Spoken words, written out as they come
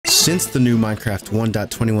Since the new Minecraft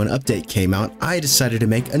 1.21 update came out, I decided to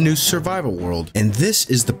make a new survival world, and this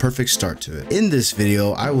is the perfect start to it. In this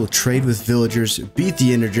video, I will trade with villagers, beat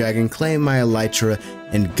the Ender Dragon, claim my Elytra,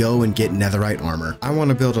 and go and get netherite armor. I want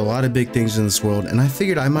to build a lot of big things in this world, and I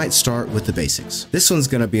figured I might start with the basics. This one's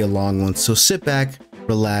gonna be a long one, so sit back,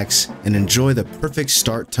 relax, and enjoy the perfect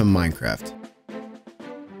start to Minecraft.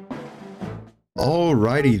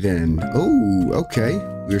 Alrighty then. Oh, okay.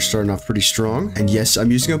 We're starting off pretty strong. And yes, I'm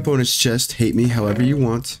using a bonus chest. Hate me however you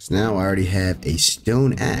want. So now I already have a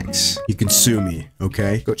stone axe. You can sue me,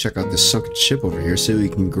 okay? Go check out this sunken ship over here so we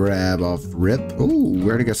can grab off Rip. Oh, we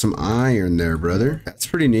already got some iron there, brother. That's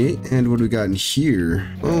pretty neat. And what do we got in here?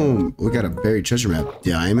 Oh, we got a buried treasure map.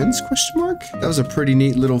 Diamonds, question mark? That was a pretty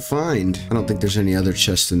neat little find. I don't think there's any other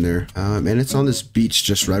chests in there. And it's on this beach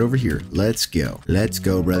just right over here. Let's go. Let's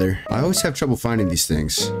go, brother. I always have trouble finding these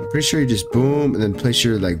things. Pretty sure you just boom and then place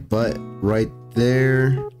your like butt right there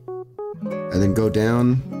and then go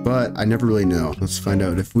down, but I never really know. Let's find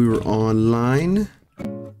out if we were online.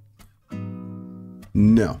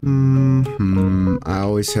 No. I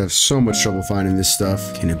always have so much trouble finding this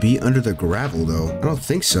stuff. Can it be under the gravel though? I don't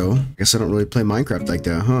think so. Guess I don't really play Minecraft like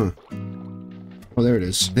that, huh? Oh, there it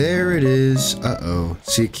is. There it is. Uh-oh.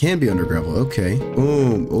 See, it can be under gravel. Okay.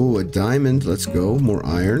 Boom. Oh, a diamond. Let's go. More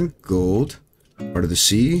iron. Gold. Part of the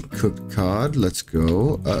sea, cooked cod, let's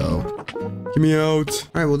go. Uh-oh. Get me out.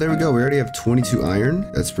 Alright, well there we go. We already have 22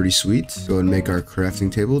 iron. That's pretty sweet. Go and make our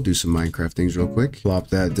crafting table. Do some Minecraft things real quick. Plop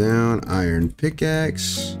that down. Iron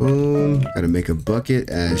pickaxe. Boom. Gotta make a bucket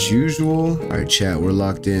as usual. Alright, chat, we're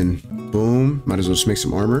locked in. Boom. Might as well just make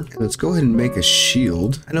some armor. Let's go ahead and make a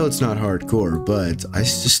shield. I know it's not hardcore, but I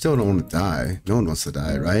just still don't want to die. No one wants to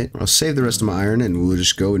die, right? I'll save the rest of my iron and we'll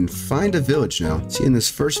just go and find a village now. See, in this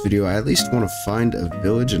first video, I at least want to find a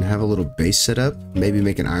village and have a little base set up. Maybe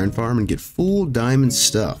make an iron farm and get full diamond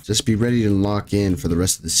stuff. Just be ready to lock in for the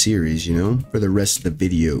rest of the series, you know? For the rest of the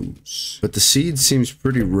videos. But the seed seems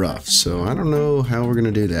pretty rough, so I don't know how we're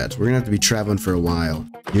gonna do that. We're gonna have to be traveling for a while.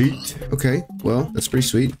 Yeet. Okay, well, that's pretty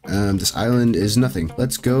sweet. This island is nothing.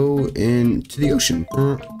 Let's go into the ocean.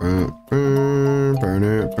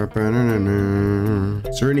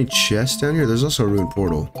 Is there any chests down here? There's also a ruined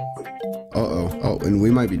portal. Uh-oh. Oh, and we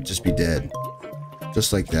might just be dead.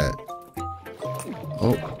 Just like that.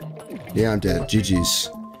 Oh. Yeah, I'm dead. GG's.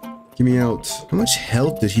 Get me out. How much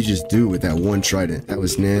health did he just do with that one trident? That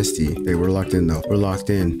was nasty. Okay, we're locked in though. We're locked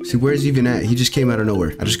in. See, where's he even at? He just came out of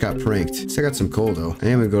nowhere. I just got pranked. Still got some coal though. I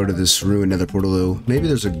am gonna go to this ruined nether portal though. Maybe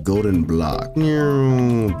there's a golden block.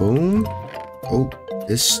 Boom. Oh,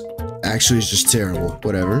 this actually is just terrible.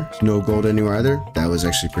 Whatever. No gold anywhere either. That was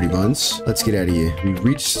actually pretty buns. Let's get out of here. We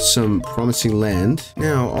reached some promising land.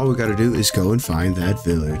 Now all we gotta do is go and find that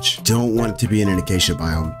village. Don't want it to be in an acacia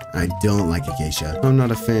biome. I don't like acacia. I'm not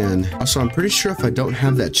a fan. Also, I'm pretty sure if I don't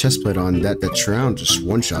have that chest plate on, that drown just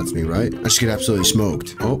one-shots me, right? I just get absolutely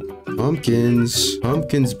smoked. Oh, pumpkins.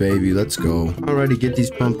 Pumpkins, baby. Let's go. Alrighty, get these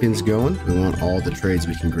pumpkins going. We want all the trades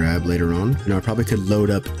we can grab later on. You know, I probably could load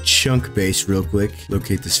up chunk base real quick.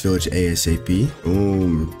 Locate this village ASAP.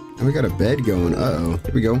 Boom. And we got a bed going. Uh-oh.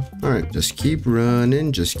 Here we go. Alright, just keep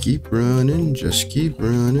running. Just keep running. Just keep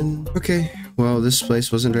running. Okay. Well, this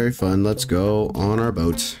place wasn't very fun. Let's go on our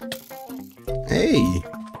boat. Hey.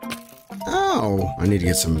 Ow. I need to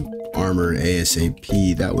get some armor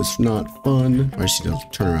ASAP. That was not fun. I just need to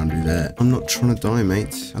turn around and do that. I'm not trying to die,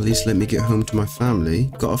 mate. At least let me get home to my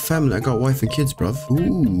family. Got a family. I got a wife and kids, bruv.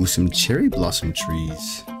 Ooh, some cherry blossom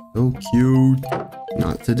trees. So cute.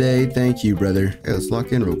 Not today. Thank you, brother. Hey, let's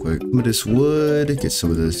lock in real quick. Some of this wood. Get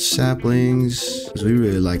some of the saplings. Because we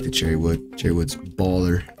really like the cherry wood. Cherry wood's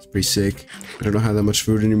baller. It's pretty sick. I don't have that much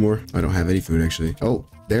food anymore. I don't have any food, actually. Oh,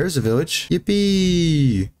 there's a village.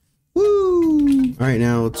 Yippee. Woo! Alright,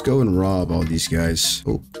 now let's go and rob all these guys.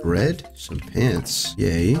 Oh, bread. Some pants.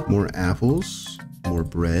 Yay. More apples. More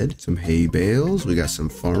bread. Some hay bales. We got some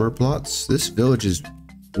farmer plots. This village is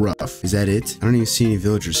rough. Is that it? I don't even see any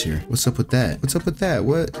villagers here. What's up with that? What's up with that?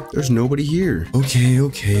 What? There's nobody here.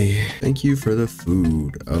 Okay. Thank you for the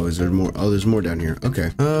food. Oh, is there more? Oh, there's more down here.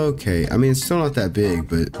 Okay. I mean, it's still not that big,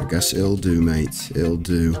 but I guess it'll do, mate. It'll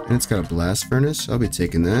do. And it's got a blast furnace. I'll be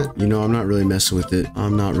taking that. You know, I'm not really messing with it.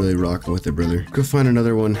 I'm not really rocking with it, brother. Go find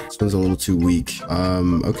another one. This one's a little too weak.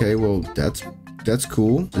 Okay, well, that's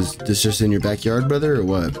cool. Is this just in your backyard, brother, or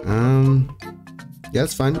what? Yeah,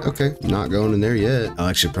 that's fine. Okay. Not going in there yet. I'll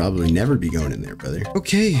actually probably never be going in there, brother.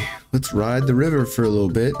 Okay. Let's ride the river for a little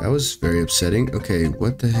bit. That was very upsetting. Okay.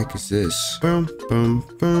 What the heck is this?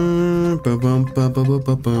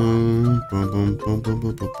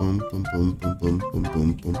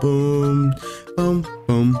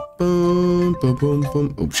 Boom, boom, boom,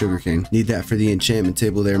 boom. Oh, sugarcane. Need that for the enchantment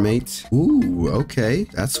table there, mate. Ooh, okay.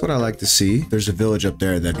 That's what I like to see. There's a village up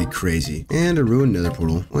there. That'd be crazy. And a ruined nether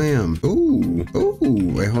portal. Wham. Ooh.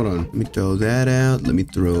 Ooh. Wait, hold on. Let me throw that out. Let me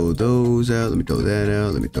throw those out. Let me throw that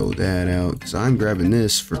out. Let me throw that out. Because I'm grabbing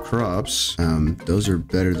this for crops. Those are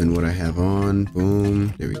better than what I have on.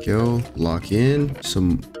 Boom. There we go. Lock in.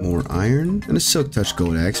 Some more iron. And a silk touch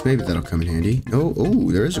gold axe. Maybe that'll come in handy.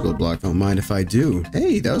 Oh, there is a gold block. Don't mind if I do.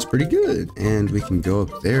 Hey, that was pretty good. And we can go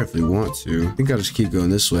up there if we want to. I think I'll just keep going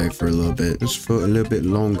this way for a little bit. Just for a little bit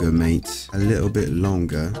longer, mate. A little bit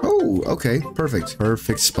longer. Oh, okay. Perfect.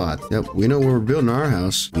 Perfect spot. Yep, we know where we're building our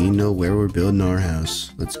house. We know where we're building our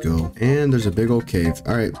house. Let's go. And there's a big old cave.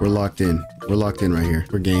 All right, we're locked in. We're locked in right here.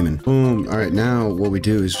 We're gaming. Boom. All right, now what we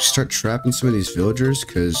do is we start trapping some of these villagers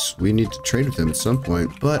because we need to trade with them at some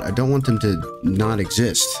point. But I don't want them to not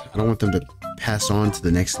exist. I don't want them to pass on to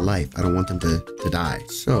the next life. I don't want them to die.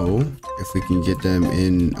 So if we can get them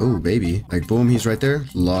in, oh baby, like boom, he's right there,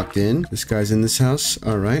 locked in. This guy's in this house.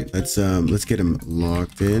 All right, let's get him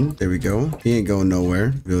locked in. There we go. He ain't going nowhere.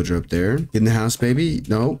 Villager up there. Get in the house, baby.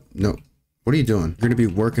 No. What are you doing? You're gonna be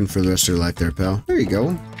working for the rest of your life there, pal. There you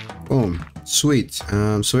go. Boom. Sweet.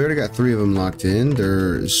 So we already got 3 of them locked in.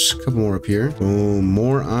 There's a couple more up here. Boom.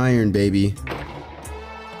 More iron, baby.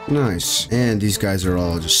 Nice. And these guys are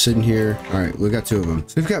all just sitting here. All right, we got 2 of them.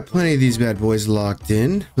 So we've got plenty of these bad boys locked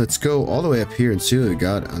in. Let's go all the way up here and see what we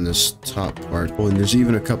got on this top part. Oh, and there's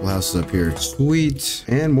even a couple houses up here. Sweet.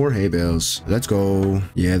 And more hay bales. Let's go.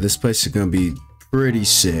 Yeah, this place is gonna be pretty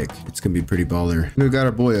sick. It's gonna be pretty baller. And we got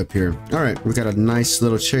our boy up here. All right, we got a nice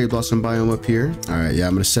little cherry blossom biome up here. All right, yeah,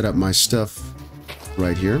 I'm gonna set up my stuff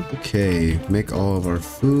right here. Okay, make all of our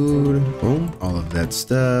food. Boom. All of that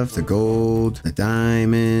stuff. The gold, the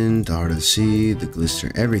diamond, the heart of the sea, the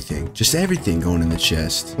glister, everything. Just everything going in the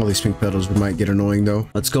chest. All these pink petals might get annoying though.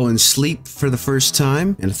 Let's go and sleep for the first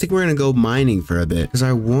time. And I think we're gonna go mining for a bit because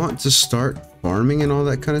I want to start farming and all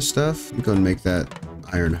that kind of stuff. I'm gonna make that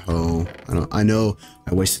iron hoe. I know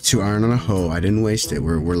I wasted 2 iron on a hoe. I didn't waste it.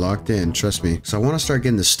 We're locked in, trust me. So I want to start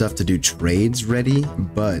getting the stuff to do trades ready,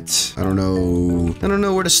 but I don't know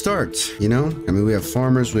where to start, you know? I mean, we have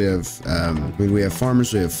farmers, we have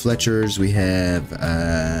farmers, we have Fletchers, we have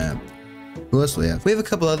who else do we have? We have a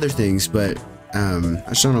couple other things, but I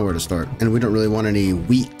just don't know where to start. And we don't really want any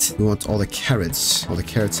wheat. We want all the carrots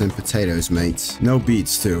and potatoes, mates. No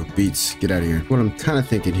beets too. Beets, get out of here. What I'm kind of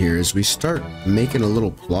thinking here is we start making a little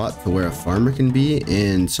plot to where a farmer can be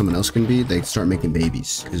and someone else can be. They start making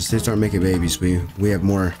babies. Because they start making babies, we have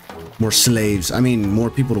more slaves. I mean, more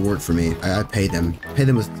people to work for me. I pay them. Pay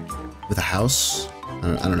them with a house.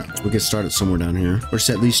 I don't know. We could start it somewhere down here. Or just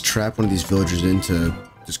at least trap one of these villagers into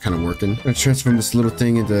just kind of working. I'm gonna transform this little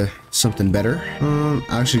thing into something better. I'll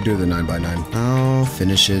actually do the 9x9. I'll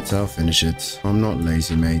finish it. I'm not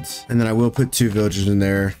lazy, mates. And then I will put 2 villagers in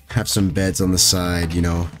there, have some beds on the side, you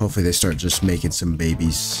know. Hopefully they start just making some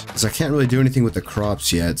babies. Because I can't really do anything with the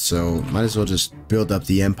crops yet, so might as well just build up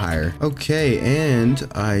the empire. Okay, and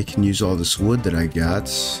I can use all this wood that I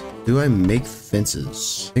got. Do I make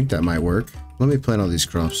fences? I think that might work. Let me plant all these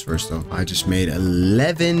crops first, though. I just made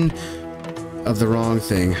 11 of the wrong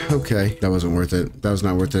thing. Okay, that wasn't worth it. That was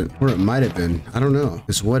not worth it. Or it might have been. I don't know.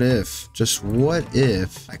 Because what if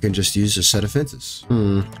I can just use a set of fences?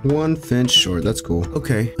 1 fence short. That's cool.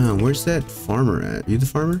 Okay. Where's that farmer at? You the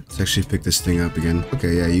farmer? Let's actually pick this thing up again.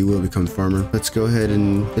 Okay, yeah, you will become the farmer. Let's go ahead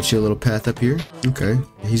and get you a little path up here. Okay.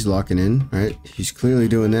 He's locking in. All right. He's clearly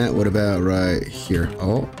doing that. What about right here?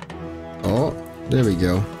 Oh, there we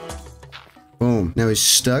go. Boom. Now he's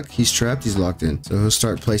stuck. He's trapped. He's locked in. So he'll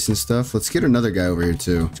start placing stuff. Let's get another guy over here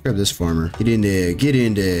too. Let's grab this farmer. Get in there. Get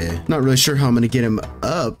in there. Not really sure how I'm going to get him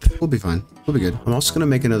up. We'll be fine. We'll be good. I'm also going to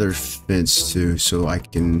make another fence too so I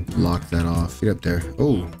can lock that off. Get up there.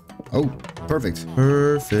 Oh, perfect.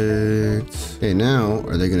 Perfect. Okay, now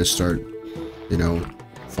are they going to start, you know,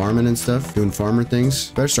 farming and stuff, doing farmer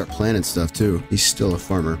things? Better start planting stuff too. He's still a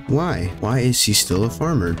farmer. Why is he still a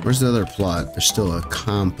farmer? Where's the other plot? There's still a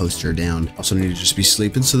composter down. Also need to just be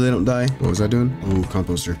sleeping so they don't die. What was I doing? Oh,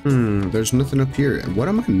 composter. There's nothing up here. What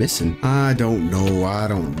am I missing? I don't know.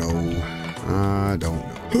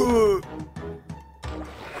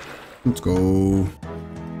 Let's go.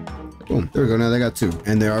 Boom. There we go. Now they got 2.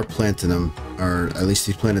 And they are planting them. Or at least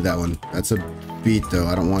he planted that one. That's a beet though.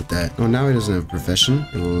 I don't want that. Oh, now he doesn't have a profession.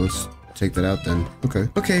 Well, let's take that out then. Okay.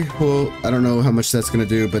 Well, I don't know how much that's gonna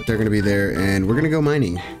do, but they're gonna be there and we're gonna go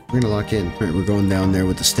mining. We're gonna lock in. All right, we're going down there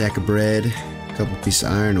with a stack of bread, a couple pieces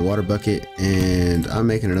of iron, a water bucket, and I'm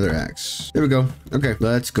making another axe. There we go. Okay,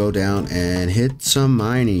 let's go down and hit some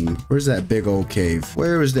mining. Where's that big old cave?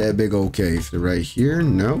 Where is that big old cave? Right here?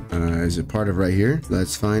 No. Is it part of right here?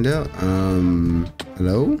 Let's find out.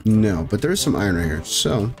 Hello? No, but there's some iron right here,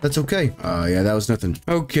 so that's okay. Yeah, that was nothing.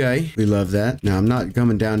 Okay, we love that. Now, I'm not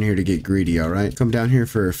coming down here to get greedy, all right? Come down here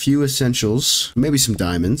for a few essentials, maybe some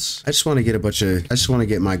diamonds. I just want to get I just want to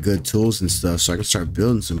get my good tools and stuff so I can start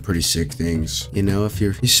building some pretty sick things. You know, if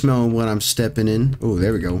you smell what I'm stepping in. Oh,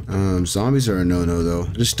 there we go. Zombies are a no-no, though.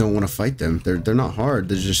 I just don't want to fight them. They're not hard.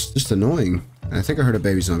 They're just annoying. I think I heard a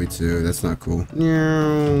baby zombie too. That's not cool.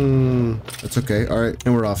 That's okay. All right.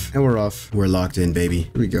 And we're off. And we're off. We're locked in, baby.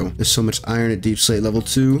 Here we go. There's so much iron at Deep Slate level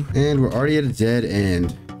 2. And we're already at a dead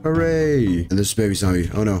end. Hooray. And there's a baby zombie.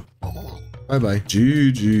 Oh, no. Bye-bye.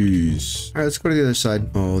 GG's. All right, let's go to the other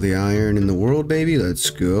side. All the iron in the world, baby. Let's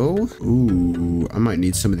go. Ooh, I might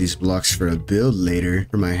need some of these blocks for a build later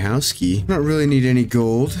for my house key. Don't really need any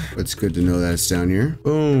gold, but it's good to know that it's down here.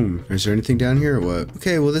 Boom. Is there anything down here or what?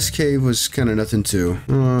 Okay, well, this cave was kind of nothing too.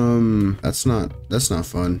 That's not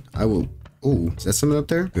fun. I will... Oh, is that something up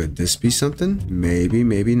there? Could this be something? Maybe,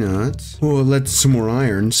 maybe not. Well, it led to some more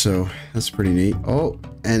iron, so that's pretty neat. Oh,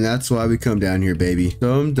 and that's why we come down here, baby.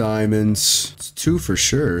 Some diamonds. It's 2 for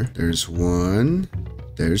sure. There's 1.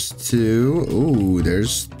 There's 2. Ooh,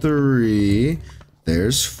 there's 3.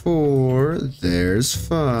 There's 4. There's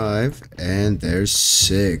 5. And there's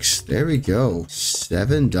 6. There we go.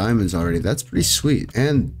 7 diamonds already. That's pretty sweet.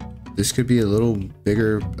 And this could be a little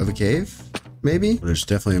bigger of a cave. Maybe? There's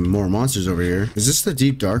definitely more monsters over here. Is this the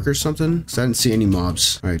deep dark or something? Because I didn't see any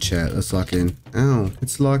mobs. All right, chat. Let's lock in. Ow.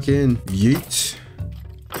 Let's lock in. Yeet.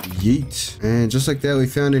 Yeet. And just like that, we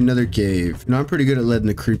found another cave. Now, I'm pretty good at letting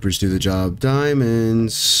the creepers do the job.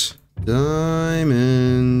 Diamonds.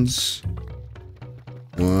 Diamonds.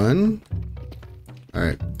 1. All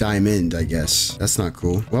right, diamond, I guess. That's not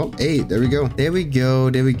cool. Well, 8. There we go. There we go.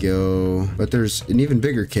 There we go. But there's an even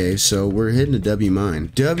bigger cave, so we're hitting a W mine.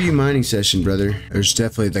 W mining session, brother. There's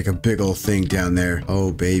definitely like a big old thing down there.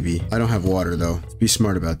 Oh, baby. I don't have water, though. Be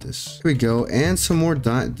smart about this. Here we go. And some more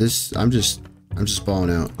I'm just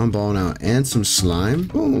balling out. I'm balling out. And some slime.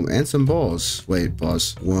 Boom. And some balls. Wait,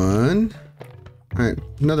 pause. 1. All right,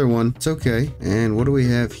 another one. It's okay. And what do we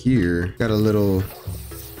have here? Got a little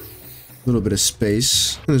bit of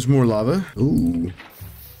space. And there's more lava. Ooh.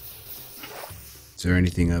 Is there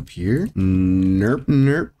anything up here? Nerp,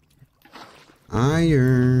 nerp.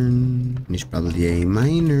 Iron. He's probably a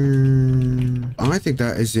miner. I think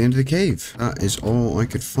that is the end of the cave. That is all I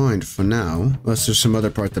could find for now. Unless there's some other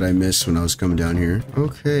part that I missed when I was coming down here.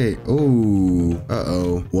 Okay. Oh.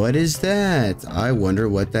 Uh-oh. What is that? I wonder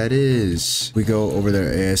what that is. We go over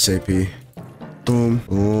there ASAP. Boom.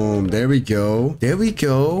 Boom. There we go. There we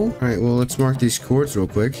go. All right, well, let's mark these chords real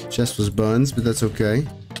quick. Chest was buns, but that's okay.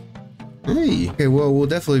 Hey. Okay, well, we'll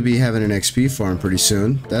definitely be having an XP farm pretty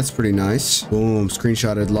soon. That's pretty nice. Boom.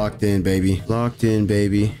 Screenshotted. Locked in, baby. Locked in,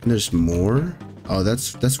 baby. And there's more. Oh,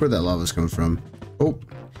 that's where that lava's coming from. Oh.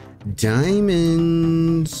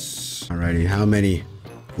 Diamonds. Alrighty, how many?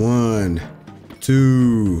 1,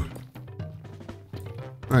 2...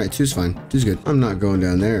 Alright, 2's fine. 2's good. I'm not going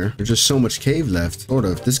down there. There's just so much cave left. Sort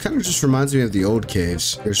of. This kind of just reminds me of the old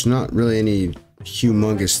caves. There's not really any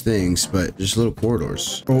humongous things, but just little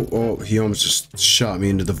corridors. Oh, he almost just shot me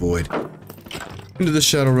into the void. Into the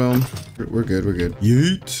Shadow Realm. We're good, we're good.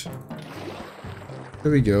 Yeet.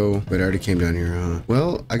 There we go. But I already came down here, huh?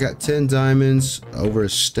 Well, I got 10 diamonds over a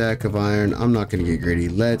stack of iron. I'm not gonna get greedy.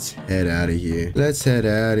 Let's head out of here. Let's head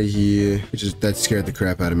out of here. That scared the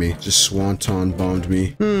crap out of me. Just swanton bombed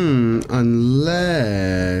me.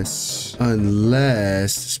 Unless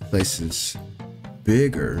this place is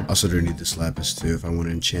bigger. Also, do need this lapis too if I want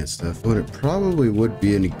to enchant stuff. But it probably would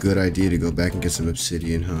be a good idea to go back and get some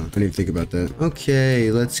obsidian, huh? I didn't even think about that.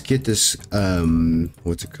 Okay, let's get this,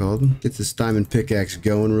 what's it called? Get this diamond pickaxe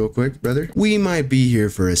going real quick, brother. We might be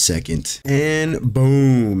here for a second. And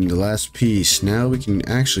boom, the last piece. Now we can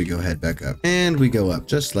actually go head back up. And we go up,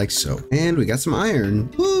 just like so. And we got some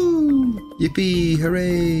iron. Woo! Yippee!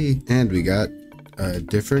 Hooray! And we got a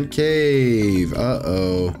different cave.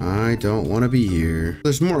 Uh-oh. I don't want to be here.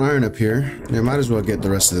 There's more iron up here. I might as well get the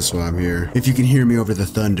rest of this while I'm here. If you can hear me over the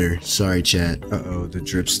thunder. Sorry, chat. Uh-oh, the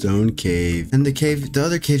dripstone cave. And the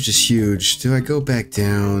other cave's just huge. Do I go back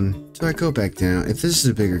down? Do I go back down? If this is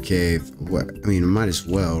a bigger cave, what? I mean, I might as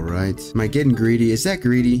well, right? Am I getting greedy? Is that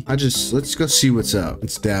greedy? Let's go see what's up.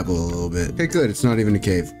 Let's dabble a little bit. Okay, good. It's not even a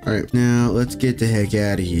cave. All right, now let's get the heck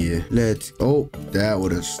out of here. Oh, that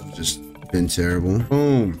would have just been terrible.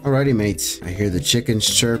 Boom. Alrighty, mates. I hear the chickens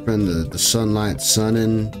chirping, the sunlight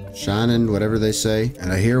sunning, shining, whatever they say.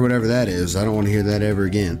 And I hear whatever that is. I don't want to hear that ever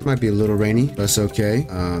again. Might be a little rainy. That's okay.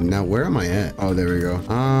 Now where am I at? Oh, there we go.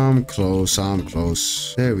 I'm close. I'm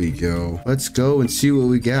close. There we go. Let's go and see what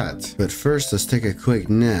we got. But first, let's take a quick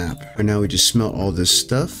nap. Right now, we just smelt all this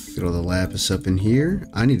stuff. Get all the lapis up in here.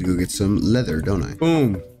 I need to go get some leather, don't I?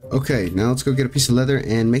 Boom. Okay, now let's go get a piece of leather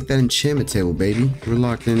and make that enchantment table, baby. We're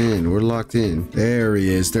locked in. We're locked in. There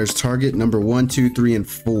he is. There's target number 1, 2, 3, and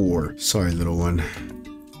 4. Sorry, little one.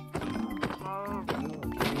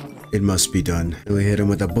 It must be done. Then we hit him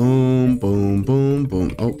with a boom, boom, boom,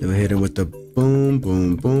 boom. Oh, then we hit him with the boom,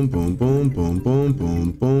 boom, boom, boom, boom, boom, boom,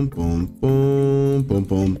 boom, boom, boom, boom, boom,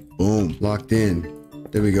 boom, boom. Locked in.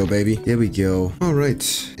 There we go, baby. There we go. All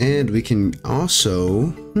right. And we can also,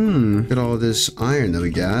 get all this iron that we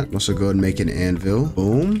got. Also go ahead and make an anvil.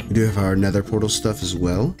 Boom. We do have our nether portal stuff as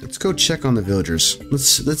well. Let's go check on the villagers.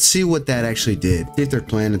 Let's see what that actually did. See if they're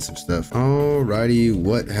planning some stuff. Alrighty.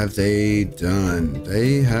 What have they done?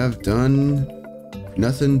 They have done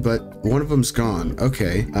nothing, but one of them's gone.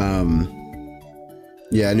 Okay.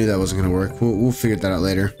 Yeah, I knew that wasn't gonna work. We'll figure that out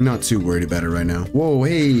later. I'm not too worried about it right now. Whoa,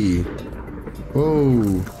 hey.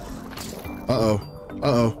 Whoa. Uh-oh.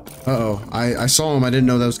 Uh-oh. Uh-oh. I saw him. I didn't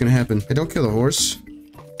know that was gonna happen. Hey, don't kill the horse.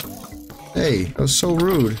 Hey, that was so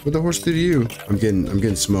rude. What the horse do to you? I'm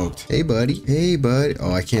getting smoked. Hey, buddy. Hey, buddy.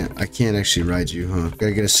 Oh, I can't actually ride you, huh?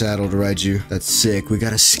 Gotta get a saddle to ride you. That's sick. We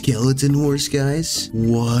got a skeleton horse, guys.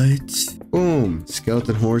 What? Boom.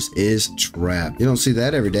 Skeleton horse is trapped. You don't see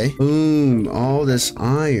that every day. Boom. All this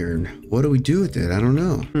iron. What do we do with it? I don't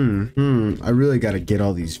know. I really got to get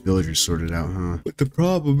all these villagers sorted out, huh? But the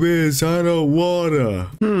problem is I don't wanna.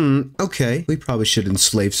 Okay. We probably should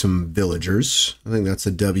enslave some villagers. I think that's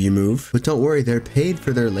a W move. But don't worry, they're paid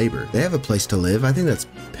for their labor. They have a place to live. I think that's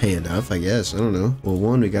pay enough, I guess. I don't know. Well,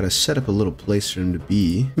 one, we got to set up a little place for them to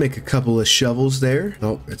be. Make a couple of shovels there.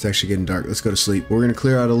 Oh, it's actually getting dark. Let's go to sleep. We're going to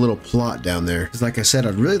clear out a little plot down there. Because like I said,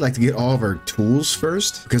 I'd really like to get all of our tools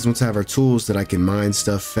first. Because once I have our tools, that I can mine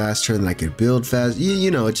stuff faster and I can build fast.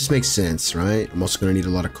 You know, it just makes sense, right? I'm also going to need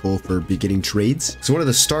a lot of coal for beginning trades. So one of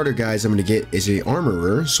the starter guys I'm going to get is a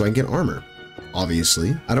armorer, so I can get armor.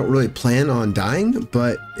 Obviously, I don't really plan on dying,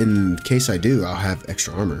 but in case I do, I'll have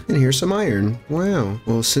extra armor. And here's some iron. Wow.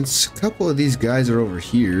 Well, since a couple of these guys are over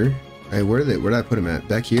here, hey, where did I put them at?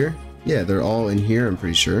 Back here? Yeah, they're all in here, I'm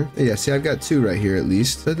pretty sure. Yeah, see, I've got 2 right here at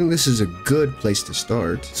least. So I think this is a good place to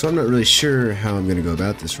start. So I'm not really sure how I'm gonna go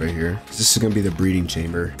about this right here, because this is gonna be the breeding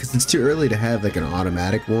chamber. Because it's too early to have like an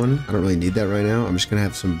automatic one. I don't really need that right now. I'm just gonna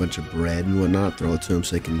have some bunch of bread and whatnot, throw it to them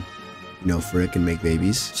so they can, you know, frick and make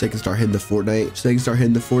babies. So they can start hitting the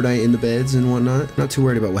Fortnite in the beds and whatnot. Not too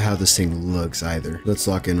worried about how this thing looks either. Let's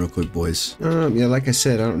lock in real quick, boys. Yeah, like I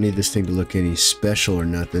said, I don't need this thing to look any special or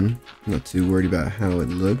nothing. I'm not too worried about how it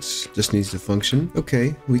looks. Just needs to function.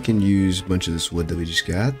 Okay, we can use a bunch of this wood that we just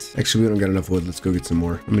got. Actually, we don't got enough wood. Let's go get some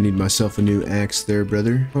more. I'm gonna need myself a new axe there,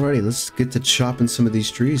 brother. Alrighty, let's get to chopping some of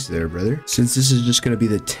these trees there, brother. Since this is just gonna be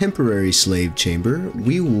the temporary slave chamber,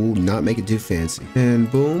 we will not make it too fancy. And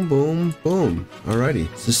boom, boom, boom. Alrighty.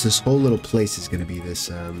 So this whole little place is going to be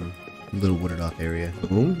this little wooded off area.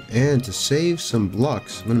 Boom. And to save some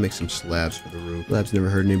blocks, I'm going to make some slabs for the roof. Slabs never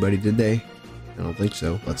hurt anybody, did they? I don't think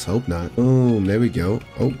so. Let's hope not. Boom. There we go.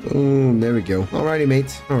 Oh, boom. There we go. Alrighty,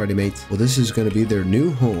 mates. Alrighty, mates. Well, this is going to be their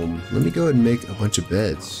new home. Let me go ahead and make a bunch of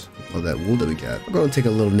beds. All that wool that we got. I'll go and take a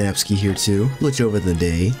little napski here too. Glitch over the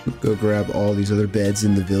day. Go grab all these other beds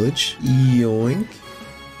in the village. Yoink.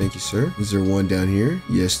 Thank you, sir. Is there one down here?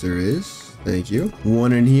 Yes, there is. Thank you.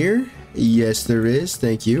 One in here? Yes, there is.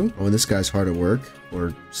 Thank you. Oh, and this guy's hard at work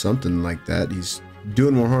or something like that. He's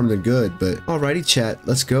doing more harm than good, but alrighty, chat.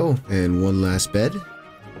 Let's go. And one last bed.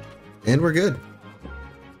 And we're good.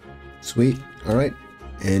 Sweet. All right.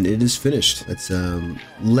 And it is finished. Let's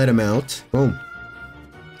let him out. Boom.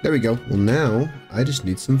 There we go. Well, now I just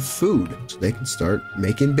need some food so they can start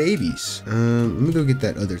making babies. Let me go get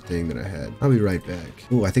that other thing that I had. I'll be right back.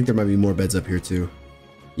 Oh, I think there might be more beds up here too.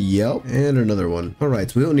 Yep. And another one. All right.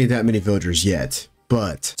 So we don't need that many villagers yet,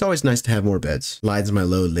 but it's always nice to have more beds. Lightens my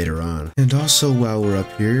load later on. And also while we're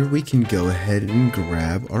up here, we can go ahead and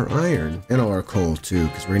grab our iron and all our coal too,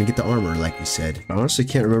 because we're going to get the armor like we said. I honestly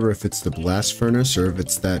can't remember if it's the blast furnace or if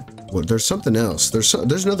it's that. Well, there's something else. There's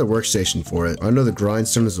another workstation for it. I know the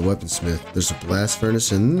grindstone is the weaponsmith. There's a blast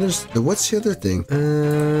furnace and there's what's the other thing?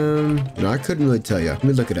 I couldn't really tell you. Let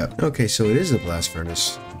me look it up. Okay, so it is the blast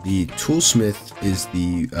furnace. The toolsmith is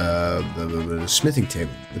the smithing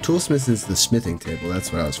table. The toolsmith is the smithing table.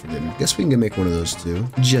 That's what I was forgetting. Guess we can make one of those too,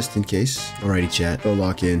 just in case. Alrighty, chat. Go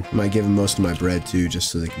lock in. I might give them most of my bread too, just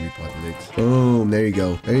so they can repopulate. Boom. There you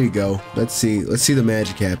go. There you go. Let's see. Let's see the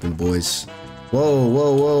magic happen, boys. Whoa,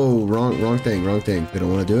 whoa, whoa. Wrong thing. Wrong thing. They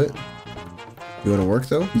don't want to do it? You want to work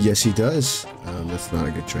though? Yes, he does. That's not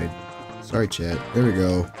a good trade. Sorry, chat. There we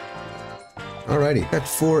go. Alrighty, got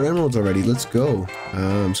 4 emeralds already. Let's go.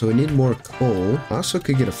 So we need more coal. I also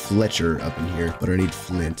could get a Fletcher up in here, but I need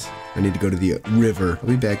flint. I need to go to the river. I'll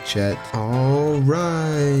be back, chat.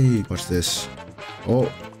 Alright. Watch this. Oh,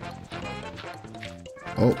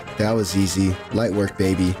 that was easy. Light work,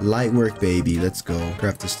 baby. Light work, baby. Let's go.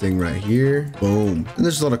 Craft this thing right here. Boom. And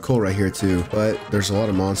there's a lot of coal right here too, but there's a lot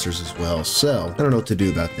of monsters as well. So I don't know what to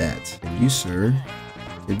do about that. And you, sir,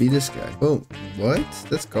 can be this guy. Oh, what?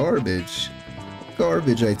 That's garbage.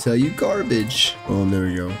 Garbage, I tell you, garbage. Oh, there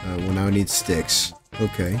we go. Well, now I need sticks.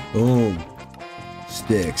 Okay. Boom.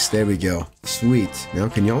 Sticks. There we go. Sweet. Now,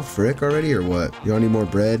 can y'all frick already or what? Y'all need more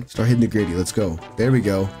bread? Start hitting the gritty. Let's go. There we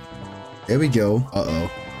go. There we go.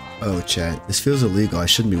 Uh-oh. Oh, chat. This feels illegal. I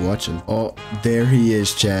shouldn't be watching. Oh, there he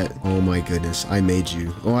is, chat. Oh my goodness. I made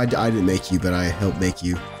you. Oh, I didn't make you, but I helped make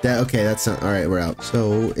you. Okay, that's not... Alright, we're out.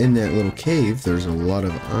 So, in that little cave, there's a lot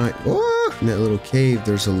of... In that little cave,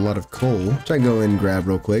 there's a lot of coal. Try and go in and grab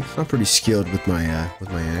real quick. I'm pretty skilled with my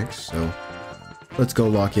axe, so... Let's go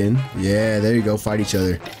lock in. Yeah, there you go. Fight each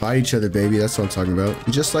other. Fight each other, baby. That's what I'm talking about.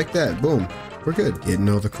 Just like that. Boom. We're good. Getting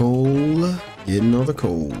all the coal. Getting all the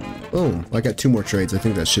coal. Boom. I got 2 more trades. I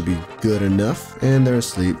think that should be good enough. And they're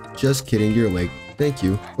asleep. Just kidding. You're awake. Thank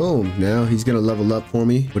you. Boom. Now he's going to level up for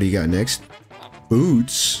me. What do you got next?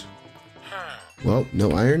 Boots. Well,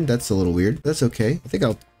 no iron. That's a little weird. That's okay. I think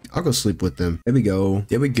I'll go sleep with them. There we go.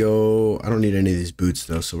 There we go. I don't need any of these boots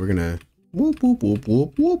though. So we're going to whoop, whoop, whoop,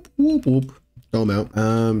 whoop, whoop, whoop, whoop. Throw them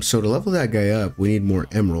out. So to level that guy up, we need more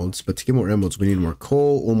emeralds. But to get more emeralds, we need more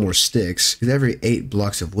coal or more sticks. Because every 8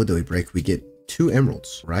 blocks of wood that we break, we get 2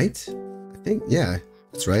 emeralds, right? I think, yeah,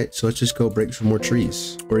 that's right. So let's just go break some more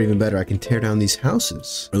trees. Or even better, I can tear down these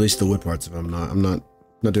houses. Or at least the wood parts of them. I'm not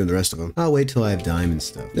doing the rest of them. I'll wait till I have diamond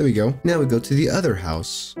stuff. There we go. Now we go to the other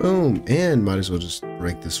house. Boom. And might as well just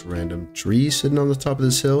break this random tree sitting on the top of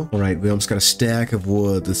this hill. All right, we almost got a stack of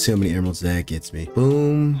wood. Let's see how many emeralds that gets me.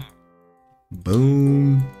 Boom.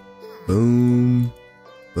 Boom, boom,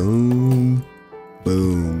 boom,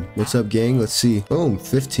 boom. What's up, gang? Let's see. Boom,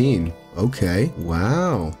 15. Okay.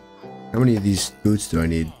 Wow. How many of these boots do I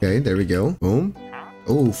need? Okay, there we go. Boom.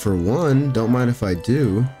 Oh, for 1, don't mind if I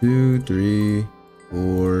do. 2, 3,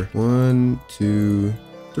 4. 1, 2,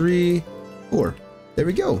 3, 4. There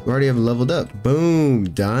we go. We already have leveled up. Boom.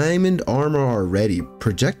 Diamond armor already.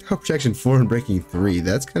 Projectile protection 4 and breaking 3.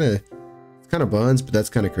 That's kind of buns, but that's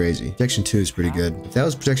kind of crazy. Protection 2 is pretty good. If that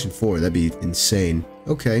was protection 4, that'd be insane.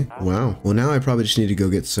 Okay, wow. Well, now I probably just need to go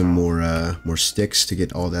get some more sticks to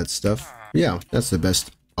get all that stuff. Yeah, that's the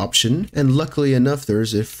best option. And luckily enough,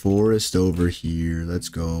 there's a forest over here. Let's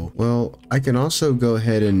go. Well, I can also go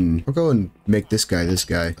ahead and I'll go and make this guy,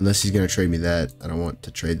 unless he's gonna trade me that. I don't want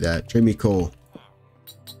to trade that. Trade me coal.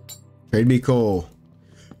 Trade me coal.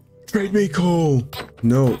 Trade me coal.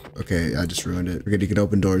 No. Okay, I just ruined it. We're gonna get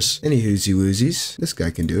open doors. Any hoozy woozies. This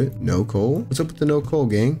guy can do it. No coal. What's up with the no coal,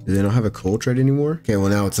 gang? Do they not have a coal trade anymore? Okay, well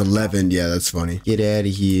now it's 11. Yeah, that's funny. Get out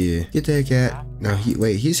of here. Get that cat. Now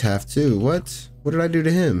he's half too. What? What did I do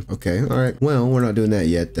to him? Okay, all right. Well, we're not doing that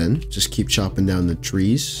yet then. Just keep chopping down the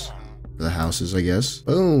trees. The houses, I guess.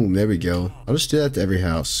 Boom, there we go. I'll just do that to every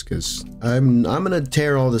house because I'm gonna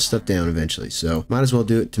tear all this stuff down eventually, so might as well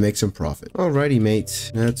do it to make some profit. Alrighty,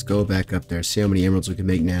 mate. Let's go back up there, see how many emeralds we can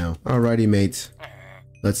make now. Alrighty, mate.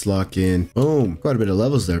 Let's lock in. Boom. Quite a bit of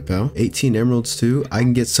levels there, pal. 18 emeralds too. I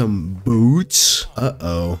can get some boots.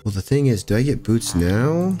 Uh-oh. Well, the thing is, do I get boots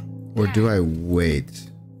now or do I wait?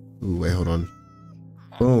 Ooh, wait, hold on.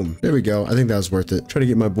 Boom. There we go. I think that was worth it. Try to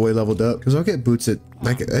get my boy leveled up because I'll get boots at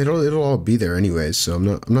like it'll all be there anyways. So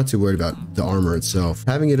I'm not too worried about the armor itself.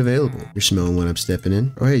 Having it available. You're smelling when I'm stepping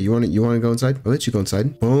in. Oh hey, you want to go inside? I'll let you go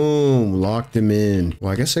inside. Boom. Locked him in.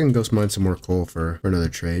 Well, I guess I can go mine some more coal for another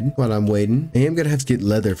trade while I'm waiting. I am gonna have to get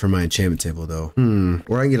leather for my enchantment table though.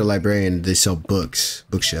 Or I can get a librarian. They sell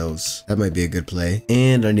bookshelves. That might be a good play.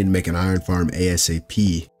 And I need to make an iron farm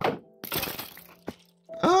ASAP.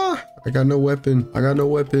 I got no weapon. I got no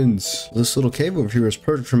weapons. This little cave over here is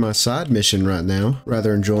perfect for my side mission right now.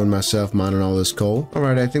 Rather enjoying myself mining all this coal. All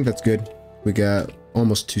right, I think that's good. We got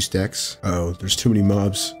almost 2 stacks. Oh, there's too many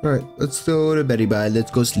mobs. All right, let's go to beddy bye. Let's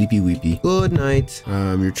go sleepy weepy. Good night.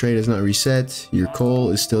 Your trade is not reset. Your coal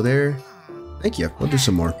is still there. Thank you. I'll do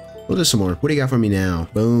some more. We'll do some more. What do you got for me now?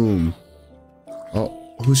 Boom.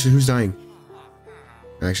 Oh, who's dying?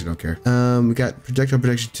 I actually don't care. We got projectile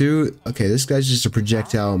protection 2. Okay, this guy's just a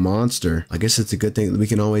projectile monster. I guess it's a good thing that we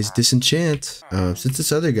can always disenchant. Since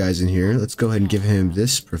this other guy's in here, let's go ahead and give him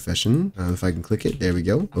this profession. If I can click it, there we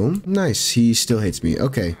go. Boom. Nice. He still hates me.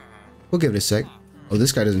 Okay, we'll give it a sec. Oh,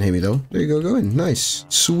 this guy doesn't hate me though. There you go. Go in. Nice.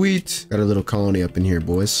 Sweet. Got a little colony up in here,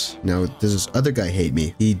 boys. Now, does this other guy hate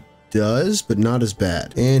me? He does, but not as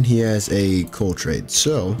bad. And he has a coal trade.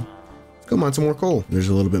 So go mine some more coal. There's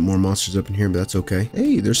a little bit more monsters up in here, but that's okay.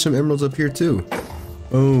 Hey, there's some emeralds up here too.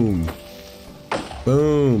 Boom.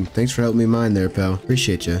 Boom. Thanks for helping me mine there, pal.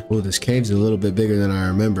 Appreciate you. Oh, this cave's a little bit bigger than I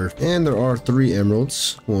remember. And there are 3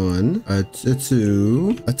 emeralds. 1, a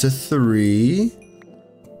 2, a 3.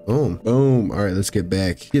 Boom. Boom. All right, let's get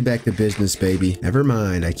back. Get back to business, baby. Never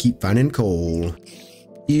mind. I keep finding coal.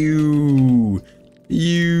 You.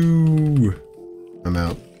 I'm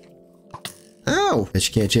out. Ow! Bet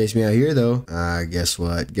you can't chase me out here, though. Guess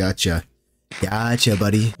what? Gotcha. Gotcha,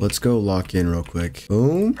 buddy. Let's go lock in real quick.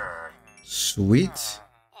 Boom. Sweet.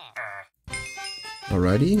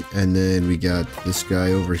 Alrighty. And then we got this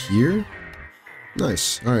guy over here.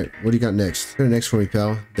 Nice. Alright, what do you got next? What next for me,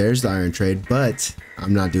 pal? There's the iron trade, but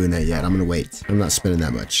I'm not doing that yet. I'm gonna wait. I'm not spending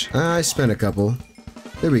that much. I spent a couple.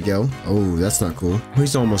 There we go. Oh, that's not cool.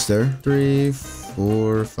 He's almost there. 3,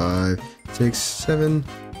 4, 5, 6, 7,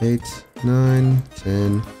 8, 9,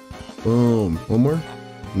 10. Boom. One more.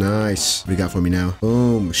 Nice. What do you got for me now?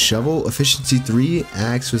 Boom. Shovel efficiency 3,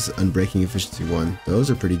 axe with unbreaking efficiency 1. Those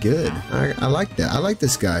are pretty good. I like that. I like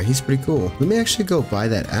this guy. He's pretty cool. Let me actually go buy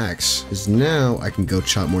that axe, because now I can go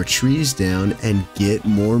chop more trees down and get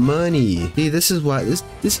more money. See, this is why this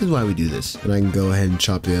is why we do this. And I can go ahead and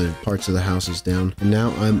chop the other parts of the houses down. And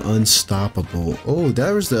now I'm unstoppable. Oh,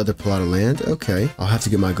 that was the other plot of land. Okay. I'll have to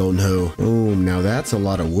get my golden hoe. Boom. Now that's a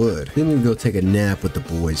lot of wood. Let me go take a nap with the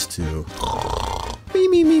boys too.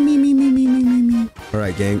 Me. All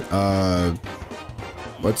right, gang.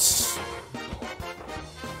 What's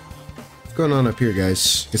going on up here,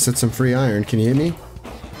 guys? Guess that's some free iron. Can you hit me?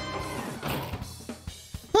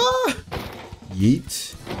 Ah!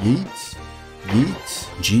 Yeet, yeet, yeet.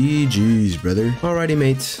 GG's, brother. Alrighty,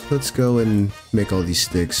 mate. Let's go and make all these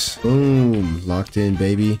sticks. Boom. Locked in,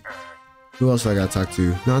 baby. Who else I gotta talk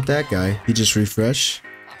to? Not that guy. He just refreshed.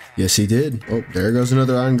 Yes, he did. Oh, there goes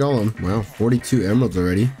another iron golem. Wow, 42 emeralds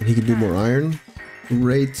already. And he can do more iron.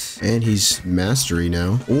 Great. And he's mastery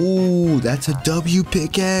now. Oh, that's a W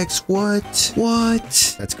pickaxe. What?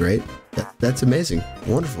 What? That's great. That's amazing.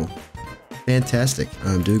 Wonderful. Fantastic.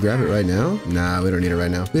 Do we grab it right now? Nah, we don't need it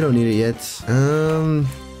right now. We don't need it yet.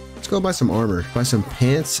 Let's go buy some armor. Buy some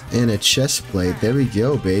pants and a chest plate. There we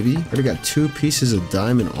go, baby. Already got 2 pieces of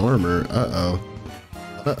diamond armor. Uh-oh.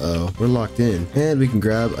 Uh-oh, we're locked in. And we can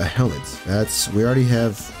grab a helmet. We already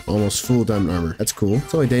have almost full diamond armor. That's cool.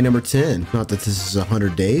 It's only day number 10. Not that this is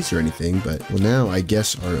 100 days or anything, but well, now I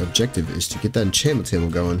guess our objective is to get that enchantment table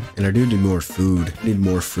going. And I do need more food. I need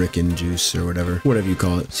more frickin' juice or whatever you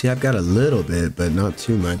call it. See, I've got a little bit, but not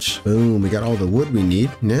too much. Boom, we got all the wood we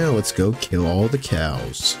need. Now let's go kill all the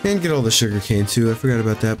cows. And get all the sugar cane too. I forgot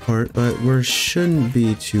about that part, but we shouldn't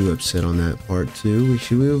be too upset on that part too. We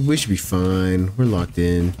should be fine. We're locked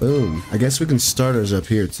in. Boom. I guess we can start ours up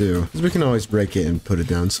here too, because we can always break it and put it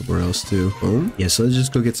down somewhere else too. Boom. Yeah, so let's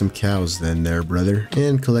just go get some cows then there, brother.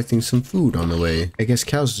 And collecting some food on the way. I guess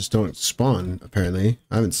cows just don't spawn, apparently.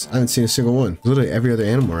 I haven't seen a single one. Literally every other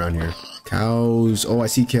animal around here. Cows. Oh, I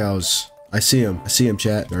see cows. I see them. I see them,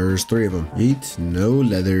 chat. There's 3 of them. Eat no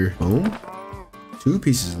leather. Boom. 2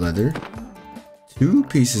 pieces of leather. 2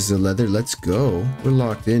 pieces of leather. Let's go. We're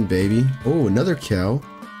locked in, baby. Oh, another cow.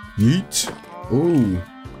 Yeet. Oh.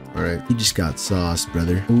 Alright, he just got sauced,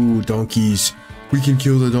 brother. Ooh, donkeys. We can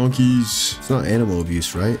kill the donkeys. It's not animal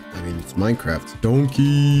abuse, right? I mean, it's Minecraft.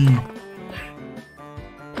 Donkey.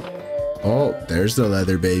 Oh, there's the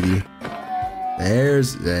leather, baby. There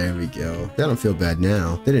we go. I don't feel bad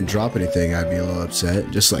now. If they didn't drop anything, I'd be a little upset.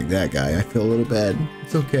 Just like that guy, I feel a little bad.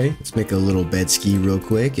 It's okay. Let's make a little bed ski real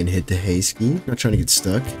quick and hit the hay ski. Not trying to get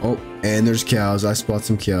stuck. Oh, and there's cows. I spot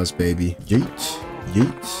some cows, baby. Yeet.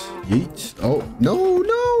 Yeet. Yeet. Oh, no.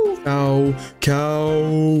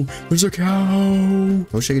 Cow. There's a cow. I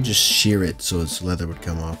wish I could just shear it so its leather would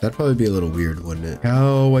come off. That'd probably be a little weird, wouldn't it?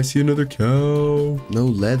 Cow. I see another cow. No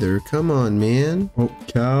leather. Come on, man. Oh,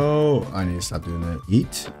 cow. I need to stop doing that.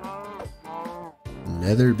 Eat.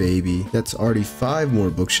 Leather, baby. That's already 5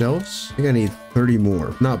 more bookshelves. I think I need 30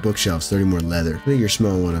 more. Not bookshelves, 30 more leather. I think you're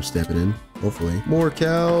smelling what I'm stepping in. Hopefully. More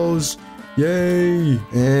cows. Yay!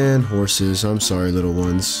 And horses. I'm sorry, little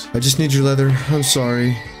ones. I just need your leather. I'm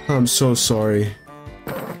sorry. I'm so sorry.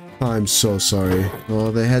 I'm so sorry.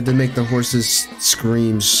 Oh, they had to make the horses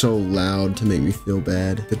scream so loud to make me feel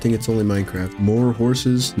bad. Good thing it's only Minecraft. More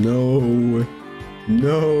horses? No.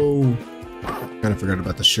 No. Kind of forgot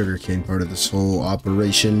about the sugarcane part of this whole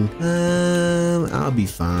operation. I'll be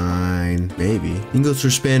fine. Maybe. You can go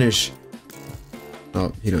through Spanish.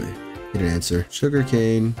 Oh, he didn't answer.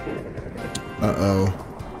 Sugarcane. Uh-oh.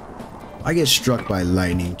 I get struck by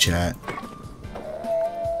lightning, chat.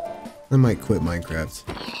 I might quit Minecraft.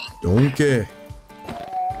 Donkey.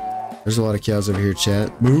 There's a lot of cows over here,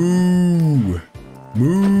 chat. Moo!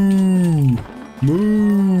 Moo!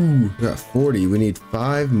 Moo! We got 40. We need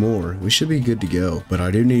 5 more. We should be good to go. But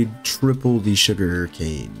I do need triple the sugar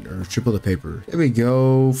cane. Or triple the paper. There we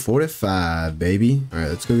go. 45, baby. Alright,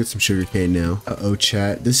 let's go get some sugar cane now. Uh-oh,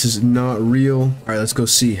 chat. This is not real. Alright, let's go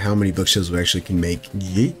see how many bookshelves we actually can make.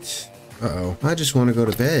 Yeet. Uh-oh. I just want to go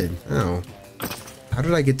to bed. Oh. How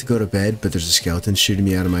did I get to go to bed, but there's a skeleton shooting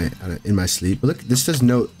me out of in my sleep? But look, this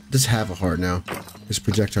does have a heart now. There's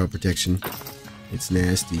projectile protection. It's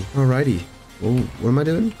nasty. Alrighty. Oh, what am I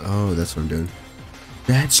doing? Oh, that's what I'm doing.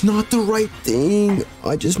 That's not the right thing.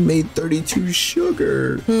 I just made 32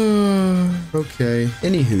 sugar. Okay.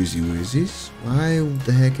 Any whoozy woozies. Why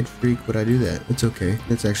the heck and freak would I do that? It's okay.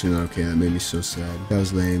 It's actually not okay. That made me so sad. That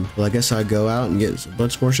was lame. Well, I guess I'd go out and get a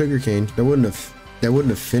bunch more sugar cane. That wouldn't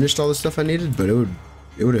have finished all the stuff I needed, but it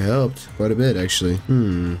would have helped quite a bit, actually.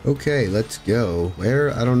 Okay, let's go.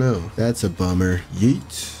 Where? I don't know. That's a bummer.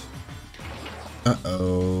 Yeet.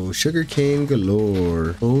 Uh-oh, sugarcane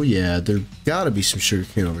galore. Oh yeah, there gotta be some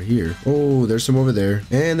sugarcane over here. Oh, there's some over there,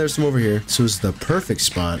 and there's some over here. This was the perfect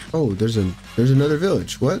spot. Oh, there's another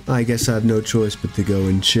village. What? I guess I have no choice but to go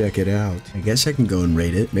and check it out. I guess I can go and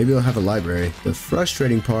raid it. Maybe I'll have a library. The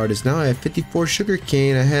frustrating part is now I have 54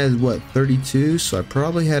 sugarcane. I had, what, 32? So I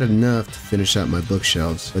probably had enough to finish out my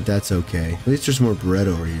bookshelves, but that's okay. At least there's more bread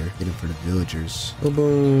over here. Get it for the villagers. Oh,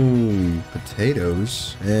 boom.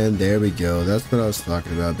 Potatoes. And there we go. That's what I was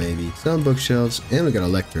talking about, baby. Some bookshelves, and we got a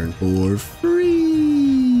lectern for free.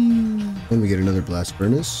 And we get another blast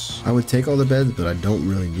furnace. I would take all the beds, but I don't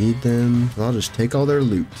really need them. So I'll just take all their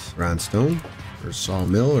loot. Grindstone, or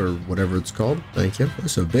sawmill, or whatever it's called. Thank you.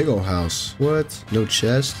 That's a big old house. What? No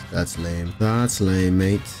chest? That's lame. That's lame,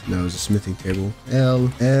 mate. No, it's a smithing table. El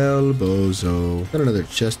bozo. Got another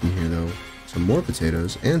chest in here, though. Some more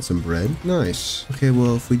potatoes and some bread. Nice. Okay,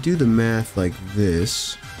 well, if we do the math like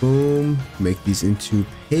this, boom, make these into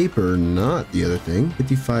paper, not the other thing.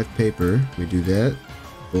 55 paper. We do that.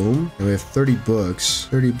 Boom. And we have 30 books.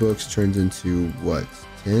 30 books turns into what?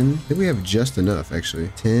 10? I think we have just enough, actually.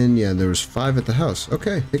 10, yeah, there was 5 at the house.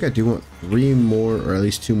 Okay, I think I do want 3 more, or at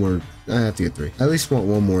least 2 more. I have to get 3. I at least want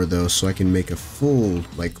 1 more, though, so I can make a full,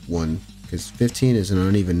 like, 1. Because 15 is an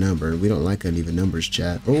uneven number. We don't like uneven numbers,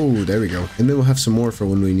 chat. Oh, there we go. And then we'll have some more for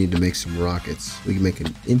when we need to make some rockets. We can make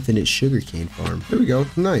an infinite sugarcane farm. There we go.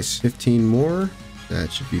 Nice. 15 more.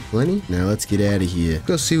 That should be plenty. Now let's get out of here.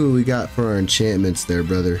 Go see what we got for our enchantments there,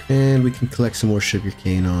 brother. And we can collect some more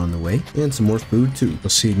sugarcane on the way. And some more food, too. We'll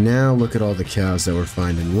see. Now look at all the cows that we're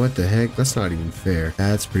finding. What the heck? That's not even fair.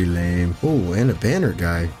 That's pretty lame. Oh, and a banner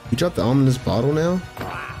guy. He dropped the ominous bottle now?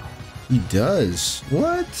 He does.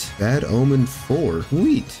 What? Bad Omen 4.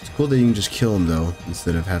 Sweet. It's cool that you can just kill him, though,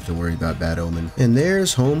 instead of have to worry about Bad Omen. And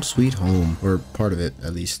there's home sweet home. Or part of it,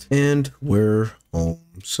 at least. And we're home.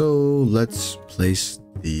 So let's place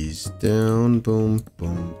these down. Boom,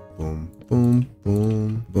 boom, boom, boom,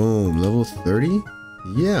 boom, boom. Level 30?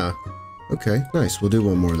 Yeah. Okay, nice. We'll do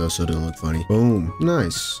 1 more, though, so it doesn't look funny. Boom.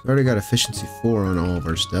 Nice. Already got efficiency 4 on all of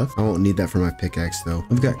our stuff. I won't need that for my pickaxe, though.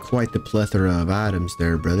 I've got quite the plethora of items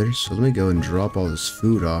there, brothers. So let me go and drop all this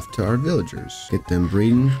food off to our villagers. Get them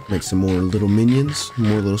breeding. Make some more little minions.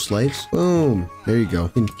 More little slaves. Boom. There you go. You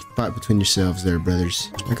can fight between yourselves there,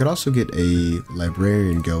 brothers. I could also get a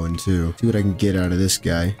librarian going, too. See what I can get out of this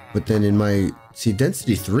guy. But then in my... See,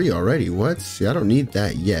 density 3 already. What? See, I don't need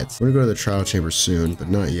that yet. We're gonna go to the trial chamber soon, but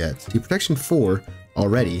not yet. See, protection 4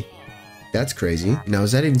 already. That's crazy. Now,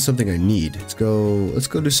 is that even something I need? Let's go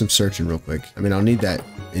do some searching real quick. I mean, I'll need that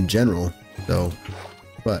in general, though.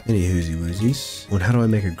 But any whoozy woozies. Well, how do I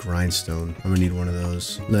make a grindstone? I'm gonna need one of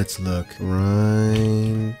those. Let's look.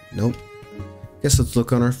 Nope. Guess let's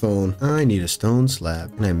look on our phone. I need a stone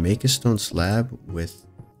slab. Can I make a stone slab with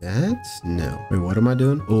that? No. Wait, what am I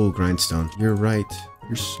doing? Oh, grindstone. You're right.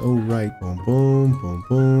 You're so right. Boom, boom, boom,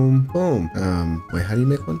 boom, boom. Wait, how do you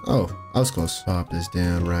make one? Oh, I was close. Pop this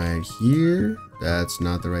down right here. That's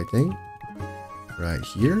not the right thing. Right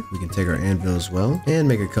here. We can take our anvil as well and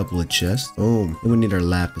make a couple of chests. Boom. And we need our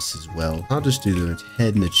lapis as well. I'll just do the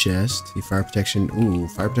head in the chest. The fire protection. Ooh,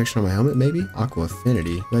 fire protection on my helmet, maybe? Aqua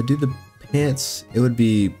affinity. Do I do the Pants, it would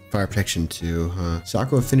be fire protection 2, huh? So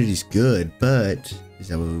Aqua Affinity's good, but is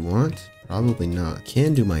that what we want? Probably not.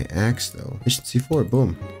 Can do my axe though. Efficiency 4,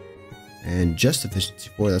 boom. And just efficiency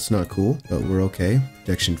 4, that's not cool, but we're okay.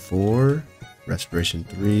 Protection 4, respiration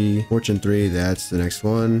 3, fortune 3, that's the next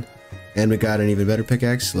one. And we got an even better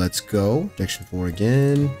pickaxe. Let's go. Protection 4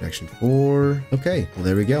 again. Protection 4. Okay, well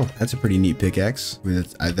there we go. That's a pretty neat pickaxe. I mean,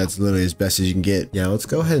 that's literally as best as you can get. Yeah, let's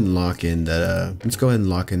go ahead and lock in that. Let's go ahead and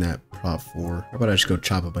lock in that prop 4. How about I just go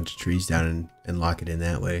chop a bunch of trees down and lock it in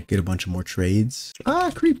that way? Get a bunch of more trades.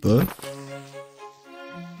 Ah, creeper.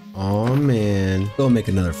 Oh man. Go make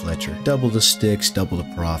another Fletcher. Double the sticks, double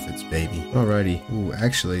the profits, baby. Alrighty. Ooh,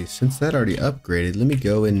 actually, since that already upgraded, let me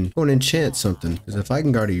go and enchant something. Because if I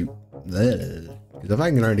can already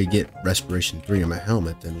get respiration 3 on my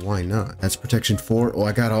helmet, then why not? That's protection 4. Oh,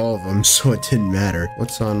 I got all of them, so it didn't matter.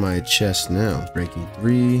 What's on my chest now? Breaking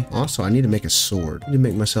 3. Also, I need to make a sword. I need to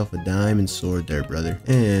make myself a diamond sword there, brother.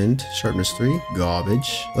 And sharpness 3.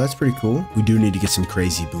 Garbage. Well, that's pretty cool. We do need to get some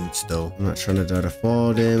crazy boots, though. I'm not trying to die to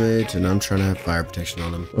fall damage, and I'm trying to have fire protection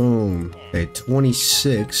on them. Boom. Okay,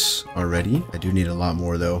 26 already. I do need a lot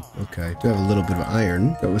more, though. Okay. Do have a little bit of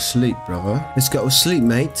iron. Go to sleep, brother. Let's go to sleep,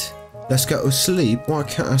 mate. Let's go to sleep. Why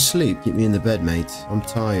can't I sleep? Get me in the bed, mate. I'm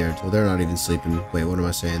tired. Well, they're not even sleeping. Wait, what am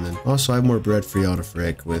I saying then? Also, I have more bread for y'all to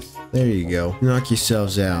frick with. There you go. Knock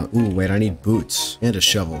yourselves out. Ooh, wait, I need boots and a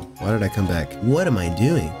shovel. Why did I come back? What am I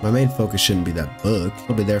doing? My main focus shouldn't be that book.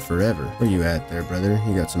 I'll be there forever. Where you at there, brother?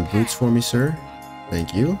 You got some boots for me, sir?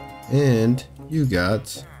 Thank you. And you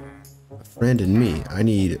got a friend in me. I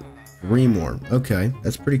need 3 more. Okay,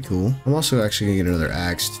 that's pretty cool. I'm also actually gonna get another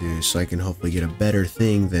axe too, so I can hopefully get a better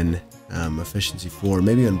thing than efficiency 4.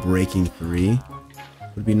 Maybe on breaking 3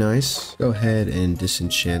 would be nice. Go ahead and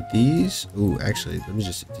disenchant these. Ooh, actually, let me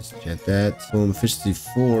just disenchant that. Boom, efficiency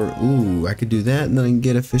 4. Ooh, I could do that and then I can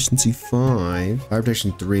get efficiency 5. Fire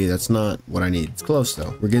protection 3, that's not what I need. It's close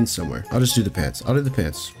though. We're getting somewhere. I'll just do the pants. I'll do the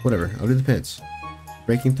pants. Whatever. I'll do the pants.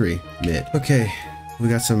 Breaking 3. Mid. Okay, we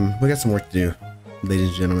got some work to do. Ladies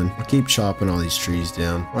and gentlemen, I'll keep chopping all these trees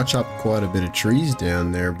down. I chopped quite a bit of trees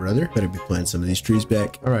down there, brother. Better be planting some of these trees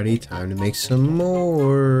back. Alrighty, time to make some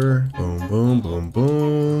more. Boom, boom, boom,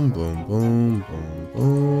 boom, boom, boom, boom,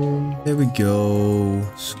 boom. There we go.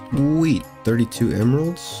 Sweet. 32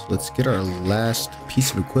 emeralds. Let's get our last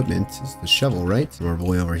piece of equipment. It's the shovel, right? Our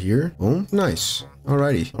boy over here. Boom. Nice.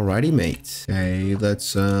 Alrighty. Alrighty, mate. Okay,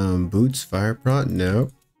 let's, boots, fire prot.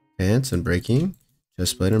 Nope. Pants, unbreaking.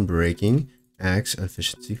 Chestplate, unbreaking. Axe,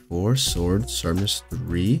 efficiency 4, sword, sharpness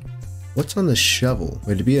 3. What's on the shovel?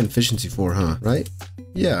 Wait, to be an efficiency 4, huh? Right?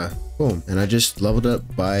 Yeah, boom. And I just leveled up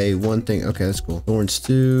by 1 thing. Okay, that's cool. Thorns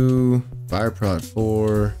 2, fire prot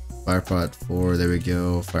 4, fire prot 4, there we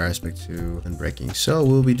go. Fire aspect 2, and breaking. So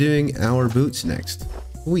we'll be doing our boots next.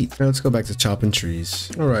 Sweet. Now let's go back to chopping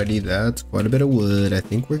trees. Alrighty, that's quite a bit of wood. I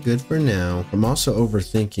think we're good for now. I'm also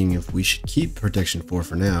overthinking if we should keep protection 4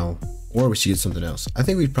 for now, or we should get something else. I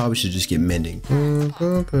think we probably should just get mending. There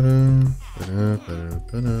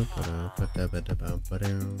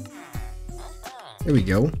we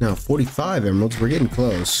go. Now 45 emeralds, we're getting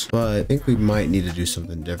close, but I think we might need to do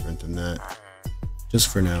something different than that. Just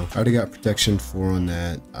for now. I already got protection 4 on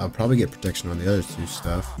that. I'll probably get protection on the other 2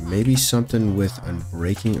 stuff. Maybe something with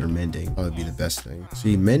unbreaking or mending. Probably be the best thing.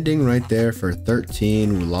 See, mending right there for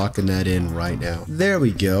 13. We're locking that in right now. There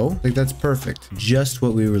we go. I think that's perfect. Just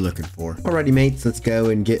what we were looking for. Alrighty, mates. Let's go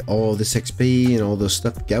and get all this XP and all those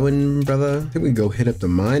stuff going, brother. I think we can go hit up the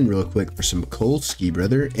mine real quick for some coal ski,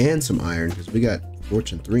 brother, and some iron, because we got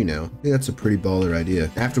fortune 3 now. I think that's a pretty baller idea.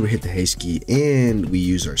 After we hit the hay ski and we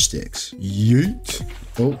use our sticks. Yeet.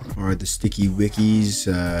 Oh, are the sticky wikis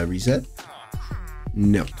reset?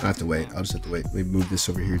 No, I have to wait. I'll just have to wait. Let me move this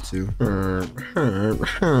over here too.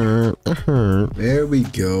 There we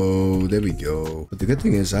go. There we go. But the good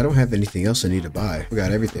thing is I don't have anything else I need to buy. I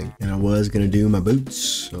got everything. And I was going to do my boots.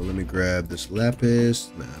 So let me grab this lapis,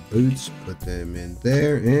 my boots, put them in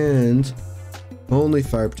there, and only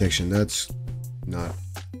fire protection. That's not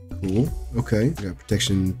cool. Okay. We got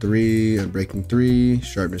protection 3, unbreaking 3,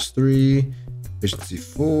 sharpness 3. Efficiency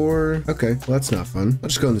 4. Okay, well that's not fun. I'll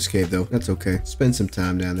just go in this cave though. That's okay. Spend some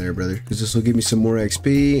time down there, brother, because this will give me some more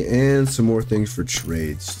XP and some more things for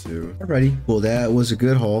trades too. Alrighty, well that was a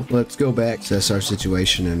good haul. Let's go back, assess our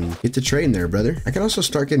situation, and get to trading there, brother. I can also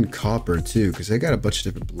start getting copper too, because I got a bunch of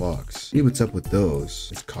different blocks. See what's up with those.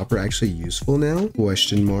 Is copper actually useful now?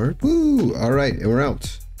 Question mark. Woo! Alright, and we're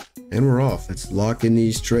out. And we're off. Let's lock in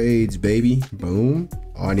these trades, baby. Boom.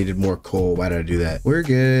 Oh, I needed more coal. Why did I do that? We're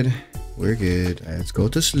good. We're good. Let's go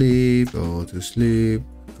to sleep. Go to sleep.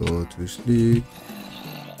 Go to sleep.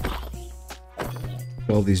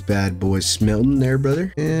 All these bad boys smelting there,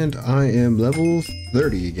 brother. And I am level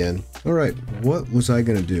 30 again. All right, what was I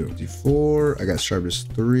gonna do? D4, I got sharpness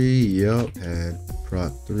 3, yup. Had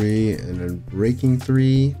prot 3, and then breaking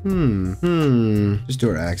 3. Just do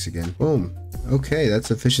our axe again. Boom. Okay,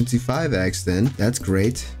 that's efficiency 5 axe then. That's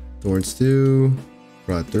great. Thorns 2,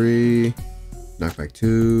 prot 3, knockback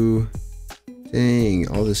 2. Dang,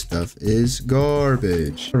 all this stuff is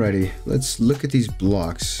garbage. Alrighty, let's look at these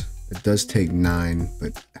blocks. It does take 9,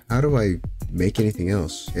 but how do I make anything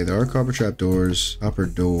else? Okay, there are copper trapdoors, copper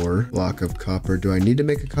door, block of copper. Do I need to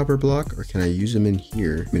make a copper block, or can I use them in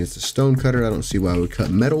here? I mean, it's a stone cutter. I don't see why I would cut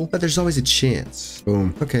metal, but there's always a chance.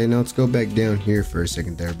 Boom. Okay, now let's go back down here for a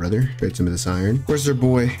second there, brother. Trade some of this iron. Where's their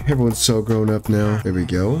boy? Everyone's so grown up now. There we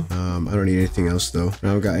go. I don't need anything else though. I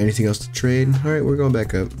don't got anything else to trade. All right, we're going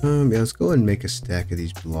back up. Yeah, let's go ahead and make a stack of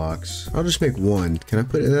these blocks. I'll just make one. Can I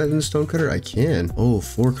put that in the stone cutter? I can. Oh,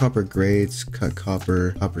 4 copper grates, cut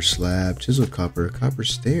copper, copper slab, chiseled copper, copper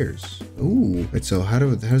stairs. Ooh. Right, so how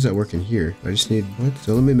does that work in here? I just need what?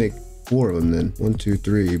 So let me make 4 of them then. 1, 2,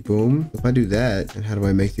 3, boom. If I do that, and how do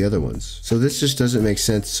I make the other ones? So this just doesn't make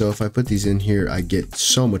sense. So if I put these in here, I get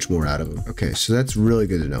so much more out of them. Okay, so that's really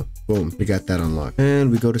good to know. Boom, we got that unlocked.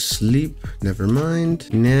 And we go to sleep. Never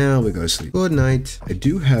mind. Now we go to sleep. Good night. I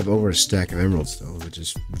do have over a stack of emeralds though, which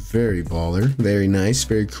is very baller. Very nice,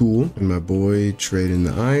 very cool. And my boy trading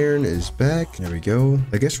the iron is back. There we go.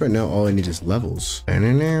 I guess right now all I need is levels.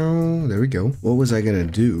 And there we go. What was I gonna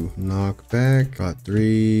do? Knock back, got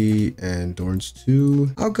 3, and Dorn's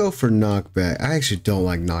 2. I'll go for knockback. I actually don't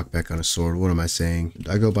like knockback on a sword. What am I saying?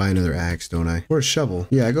 I go buy another axe, don't I? Or a shovel.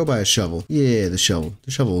 Yeah, I go buy a shovel. Yeah, the shovel.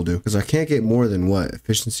 The shovel will do. Because I can't get more than what?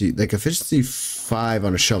 Efficiency. Like efficiency 5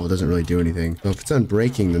 on a shovel doesn't really do anything. So if it's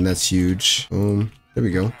unbreaking, then that's huge. Boom. There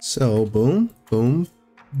we go. So boom, boom,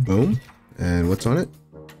 boom. And what's on it?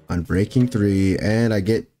 Unbreaking 3. And I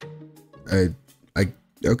get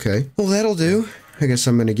okay. Well, that'll do. I guess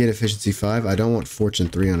I'm gonna get efficiency 5. I don't want fortune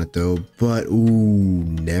 3 on it though, but ooh,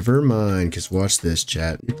 never mind, because watch this,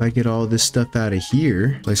 chat. If I get all this stuff out of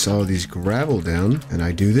here, place all these gravel down, and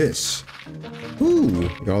I do this. Ooh,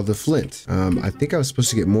 got all the flint. I think I was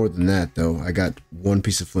supposed to get more than that though. I got 1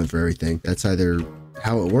 piece of flint for everything. That's either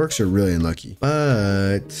how it works or really unlucky.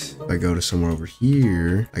 But if I go to somewhere over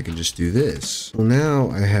here, I can just do this. Well,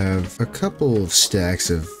 now I have a couple of stacks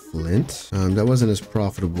of flint. That wasn't as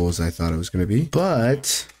profitable as I thought it was going to be,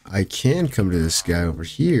 but I can come to this guy over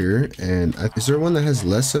here, and is there one that has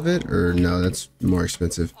less of it, or no, that's more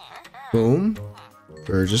expensive. Boom.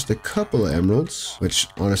 For just a couple of emeralds, which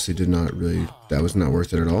honestly that was not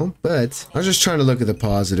worth it at all. But I was just trying to look at the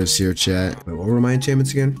positives here, chat. Wait, what were my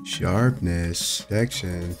enchantments again? Sharpness,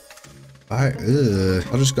 protection. I'll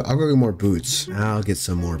go get more boots. I'll get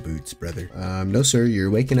some more boots, brother. No sir, you're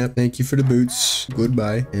waking up. Thank you for the boots.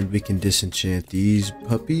 Goodbye. And we can disenchant these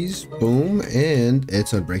puppies. Boom. And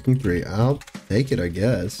it's unbreaking 3. I'll take it, I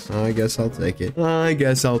guess. I guess I'll take it.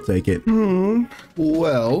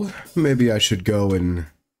 Well, maybe I should go and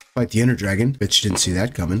fight the Ender Dragon. Bet you didn't see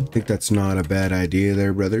that coming. Think that's not a bad idea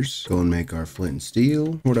there, brothers. Go and make our flint and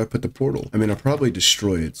steel. Where'd I put the portal? I mean, I'll probably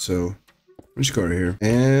destroy it, so let's go right here.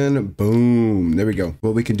 And boom. There we go.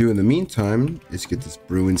 What we can do in the meantime is get this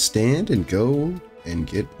brewing stand and go and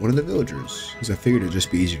get one of the villagers. Because I figured it'd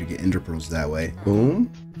just be easier to get ender pearls that way.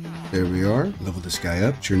 Boom. There we are. Level this guy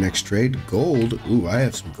up. It's your next trade. Gold. Ooh, I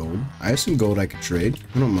have some gold. I have some gold I could trade.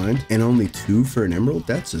 I don't mind. And only 2 for an emerald.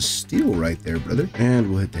 That's a steal right there, brother. And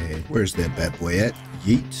we'll hit the hay. Where's that bad boy at?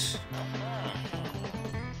 Yeet.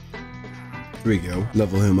 Here we go.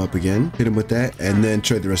 Level him up again. Hit him with that. And then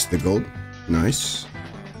trade the rest of the gold. Nice.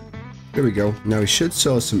 There we go. Now we should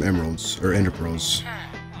sell us some emeralds or ender pearls.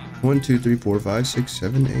 1, 2, 3, 4, 5, 6,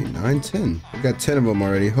 7, 8, 9, 10. We've got 10 of them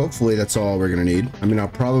already. Hopefully that's all we're gonna need. I mean, I'll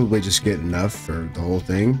probably just get enough for the whole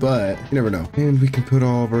thing, but you never know. And we can put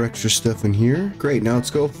all of our extra stuff in here. Great. Now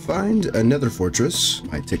let's go find another fortress.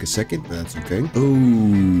 Might take a second, but that's okay.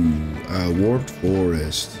 Ooh, a warped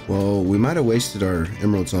forest. Well, we might have wasted our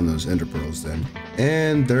emeralds on those ender pearls then.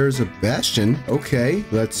 And there's a bastion. Okay,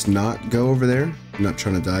 let's not go over there. I'm not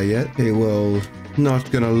trying to die yet. Okay, well,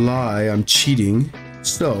 not gonna lie, I'm cheating.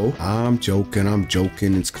 So, I'm joking.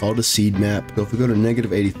 It's called a seed map. So if we go to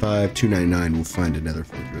 -85, 299, we'll find another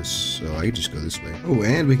fortress. So I can just go this way. Oh,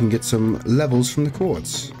 and we can get some levels from the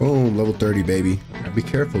quartz. Boom, level 30, baby. Now be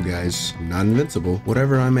careful, guys. I'm not invincible.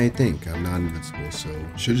 Whatever I may think, I'm not invincible. So,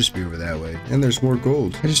 should just be over that way. And there's more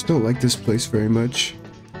gold. I just don't like this place very much.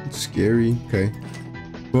 It's scary. Okay.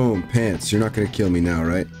 Boom, pants. You're not gonna kill me now,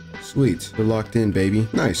 right? Sweet. We're locked in, baby.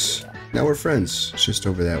 Nice. Now we're friends. It's just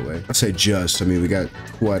over that way. I say just. I mean, we got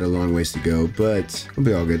quite a long ways to go, but we'll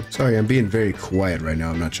be all good. Sorry, I'm being very quiet right now.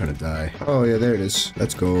 I'm not trying to die. Oh, yeah, there it is.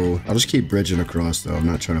 Let's go. I'll just keep bridging across, though. I'm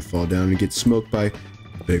not trying to fall down and get smoked by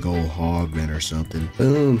a big old hogman or something.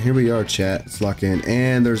 Boom. Here we are, chat. Let's lock in.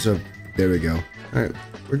 And there's a... There we go. All right.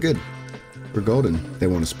 We're good. We're golden. They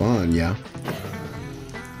want to spawn, yeah.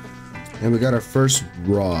 And we got our first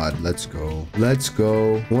rod. Let's go. Let's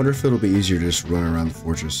go. I wonder if it'll be easier to just run around the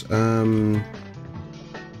fortress.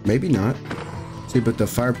 Maybe not. See, but the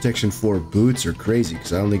fire protection 4 boots are crazy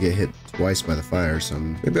because I only get hit twice by the fire or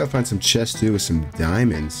something. Maybe I'll find some chests too with some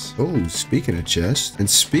diamonds. Oh, speaking of chests. And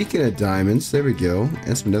speaking of diamonds, there we go.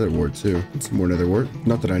 And some nether wart too. And some more nether wart.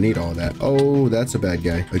 Not that I need all that. Oh, that's a bad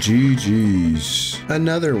guy. A GG's.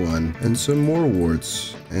 Another one. And some more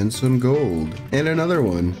warts. And some gold. And another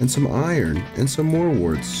one. And some iron. And some more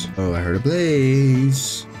warts. Oh, I heard a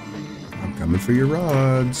blaze. I'm coming for your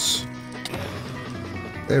rods.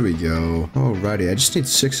 There we go. Alrighty, I just need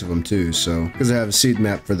 6 of them too, so because I have a seed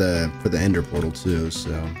map for the ender portal too, so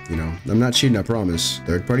you know, I'm not cheating, I promise.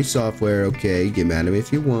 Third-party software, okay, get mad at me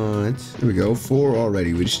if you want. There we go, 4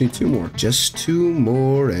 already. We just need 2 more. Just 2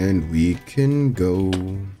 more and we can go.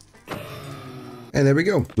 And there we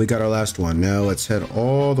go. We got our last one. Now let's head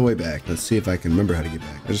all the way back. Let's see if I can remember how to get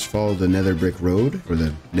back. I just followed the nether brick road, or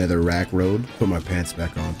the nether rack road. Put my pants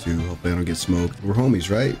back on too. Hopefully I don't get smoked. We're homies,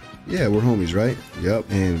 right? Yeah, we're homies, right? Yep.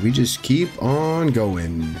 And we just keep on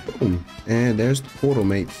going. Boom. And there's the portal,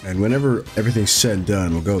 mate. And whenever everything's said and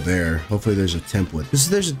done, we'll go there. Hopefully there's a template. Because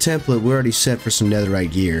there's a template, we're already set for some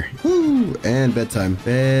netherite gear. Woo! And bedtime.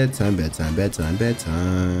 Bedtime, bedtime, bedtime,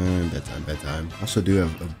 bedtime, bedtime, bedtime. Also do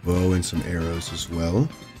have a bow and some arrows as well.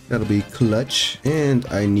 That'll be clutch. And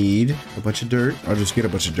I need a bunch of dirt. I'll just get a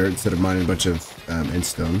bunch of dirt instead of mining a bunch of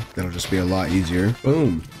endstone. That'll just be a lot easier.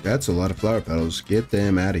 Boom. That's a lot of flower petals. Get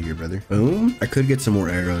them out of here, brother. Boom. I could get some more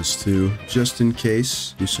arrows too, just in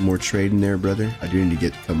case. Do some more trading there, brother. I do need to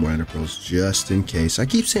get a couple more ender pearls just in case. I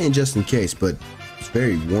keep saying just in case, but it's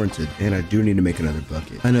very warranted. And I do need to make another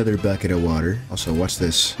bucket. Another bucket of water. Also, watch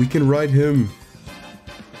this. We can ride him.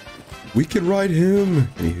 We can ride him.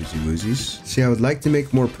 Any hoozy woozies. See, I would like to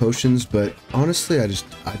make more potions, but honestly,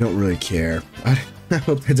 I don't really care. I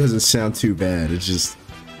hope that doesn't sound too bad. It's just,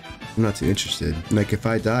 I'm not too interested. Like, if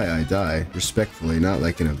I die, I die. Respectfully, not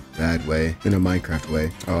like in a bad way. In a Minecraft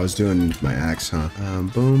way. Oh, I was doing my axe, huh?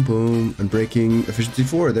 Boom, boom. Unbreaking efficiency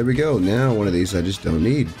 4. There we go. Now, one of these I just don't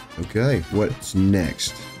need. Okay, what's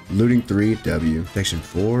next? Looting 3, W. Protection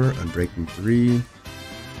 4, unbreaking 3.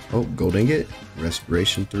 Oh, gold ingot.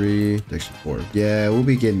 Respiration 3. Protection 4. Yeah, we'll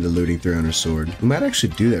be getting the looting 3 on our sword. We might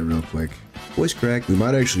actually do that real quick. Voice crack. We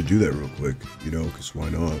might actually do that real quick. You know, because why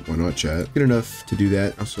not? Why not, chat? Good enough to do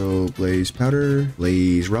that. Also, blaze powder.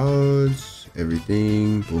 Blaze rods.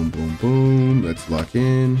 Everything. Boom, boom, boom. Let's lock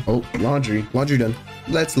in. Oh, laundry. Laundry done.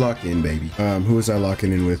 Let's lock in, baby. Who was I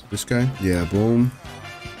locking in with? This guy? Yeah, boom.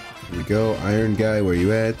 Here we go. Iron guy, where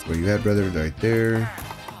you at? Where you at, brother? Right there.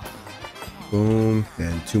 Boom.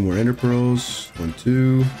 And 2 more ender pearls. 1,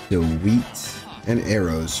 2. The wheat and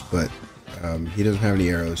arrows, but he doesn't have any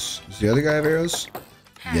arrows. Does the other guy have arrows?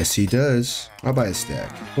 Yes, he does. I'll buy a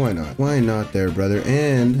stack. Why not? Why not there, brother?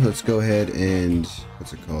 And let's go ahead and,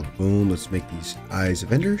 what's it called? Boom. Let's make these eyes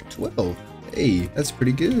of ender. 12. Hey, that's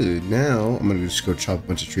pretty good. Now, I'm gonna just go chop a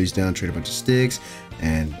bunch of trees down, trade a bunch of sticks,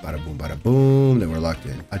 and bada boom, then we're locked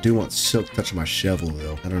in. I do want silk touch on my shovel,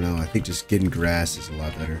 though. I don't know, I think just getting grass is a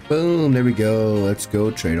lot better. Boom, there we go. Let's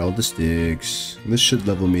go trade all the sticks. This should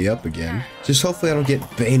level me up again. Just hopefully I don't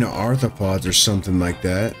get Bane of Arthropods or something like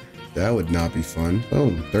that. That would not be fun.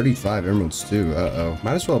 Boom, 35 emeralds too. Uh-oh.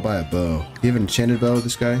 Might as well buy a bow. Do you have an enchanted bow,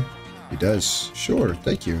 this guy? He does. Sure,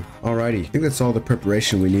 thank you. Alrighty, I think that's all the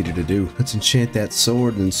preparation we needed to do. Let's enchant that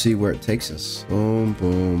sword and see where it takes us. Boom,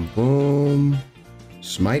 boom, boom.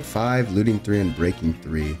 Smite 5, looting 3, and breaking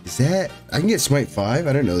 3. Is that... I can get Smite 5?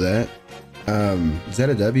 I didn't know that. Is that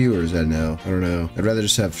a W or is that an L? I don't know. I'd rather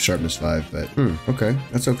just have sharpness 5, but okay.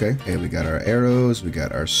 That's okay. Okay, we got our arrows, we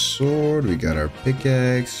got our sword, we got our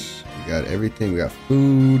pickaxe, we got everything, we got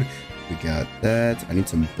food. We got that. I need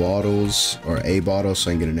some bottles, or a bottle,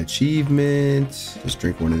 so I can get an achievement. Just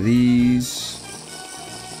drink one of these.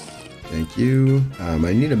 Thank you. I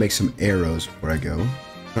need to make some arrows before I go.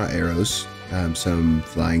 Not arrows. Some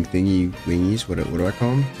flying thingy wingies. What do I call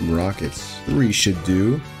them? Some rockets. 3 should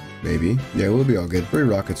do. Maybe. Yeah, we'll be all good. 3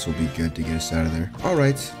 rockets will be good to get us out of there. All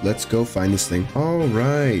right, let's go find this thing. All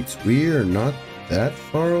right, we're not that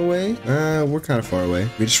far away. We're kind of far away.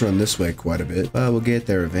 We just run this way quite a bit. We'll get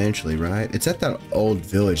there eventually, right? It's at that old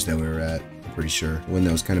village that we were at, I'm pretty sure. One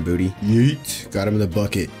that was kind of booty. Yeet. Got him in the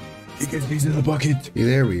bucket. Because he's in the bucket. Yeah,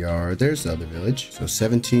 there we are. There's the other village. So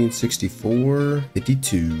 1764,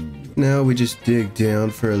 52. Now we just dig down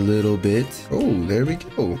for a little bit. Oh, there we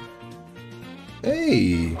go.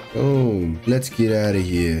 Hey, boom. Let's get out of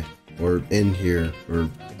here. Or in here. Or,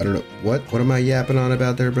 I don't know. What am I yapping on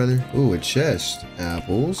about there, brother? Ooh, a chest.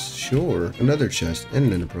 Apples. Sure. Another chest. And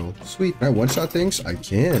an ender pearl. Sweet. Can I one-shot things? I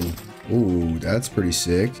can. Ooh, that's pretty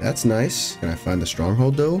sick. That's nice. Can I find the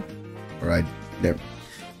stronghold, though? Or I never...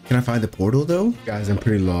 Can I find the portal though? Guys, I'm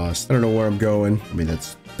pretty lost. I don't know where I'm going. I mean,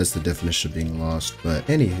 that's the definition of being lost, but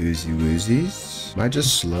any woozy woozies. Am I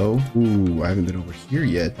just slow? Ooh, I haven't been over here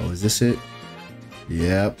yet. Oh, is this it?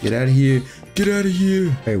 Yep. Get out of here. Get out of here.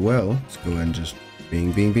 Hey, well, let's go ahead and just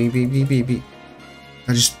bing, bing, bing, bing, bing, bing, bing.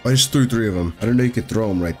 I just threw 3 of them. I didn't know you could throw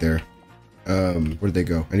them right there. Where'd they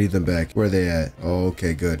go? I need them back. Where are they at? Oh,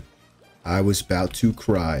 okay, good. I was about to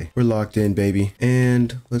cry. We're locked in, baby.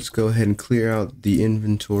 And let's go ahead and clear out the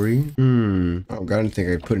inventory. I don't got anything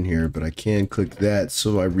I can put in here, but I can click that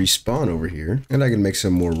so I respawn over here. And I can make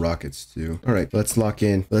some more rockets too. All right, let's lock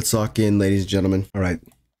in. Let's lock in, ladies and gentlemen. All right.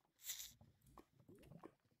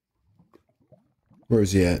 Where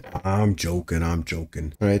is he at? I'm joking. I'm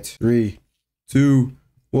joking. All right, 3, 2,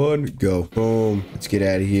 1, go. Boom. Let's get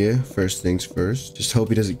out of here. First things first. Just hope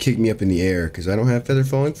he doesn't kick me up in the air because I don't have feather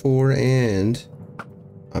falling 4 and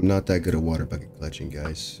I'm not that good at water bucket clutching,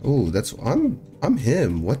 guys. Oh, that's I'm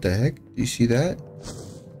him. What the heck? Do you see that?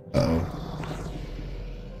 Uh-oh.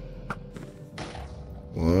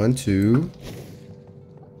 1, 2,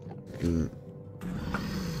 3,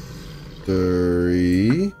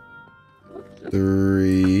 3,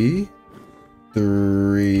 3,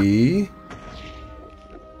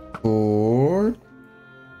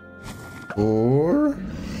 4.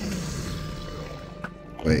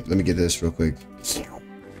 Wait, let me get this real quick.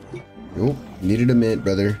 Nope, needed a mint,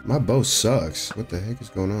 brother. My bow sucks. What the heck is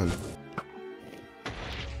going on?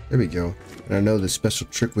 There we go. And I know the special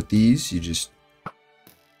trick with these, you just...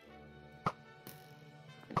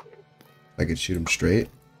 I could shoot them straight.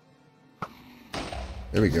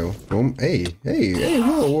 There we go. Boom. Hey,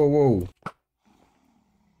 whoa, whoa, whoa.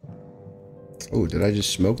 Oh, did I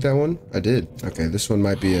just smoke that one? I did. Okay, this one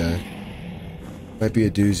might be a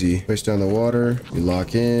doozy. Place down the water. You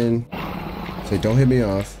lock in. Say, don't hit me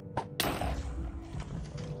off.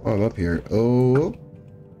 Oh, I'm up here. Oh.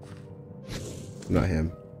 Not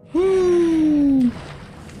him. Woo! I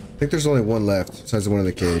think there's only one left, besides the one in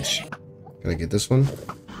the cage. Can I get this one?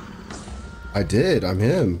 I did. I'm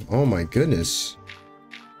him. Oh my goodness.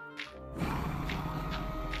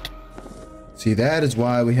 See, that is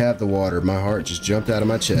why we have the water. My heart just jumped out of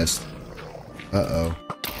my chest. Uh-oh.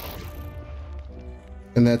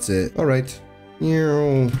 And that's it. All right.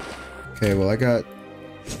 Okay, well, I got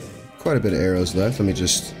quite a bit of arrows left. Let me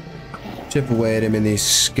just chip away at him in the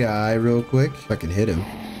sky real quick. If I can hit him.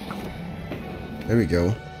 There we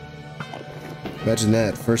go. Imagine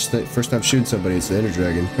that. First time shooting somebody, it's the Ender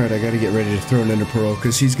Dragon. All right, I gotta get ready to throw an Ender Pearl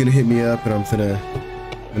because he's gonna hit me up and I'm gonna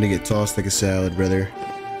get tossed like a salad, brother.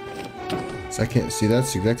 So I can't see.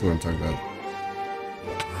 That's exactly what I'm talking about.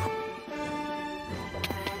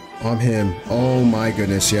 I'm him. Oh my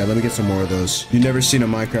goodness. Yeah, let me get some more of those. You've never seen a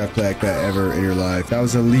Minecraft play like that ever in your life. That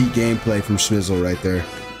was elite gameplay from Schmizzle right there.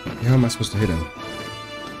 How am I supposed to hit him?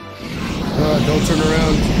 Don't turn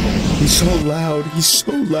around. He's so loud. He's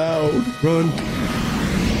so loud. Run.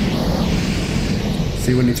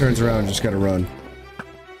 See, when he turns around, just gotta run.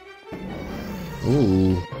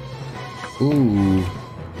 Ooh. Ooh.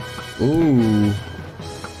 Ooh.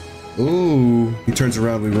 Ooh. He turns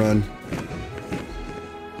around, we run.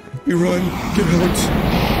 We run. Get out.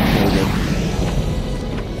 There we go.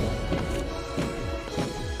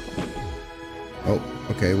 Oh,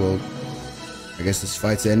 okay, well, I guess this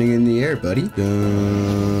fight's ending in the air, buddy.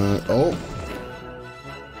 Oh.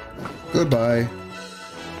 Goodbye.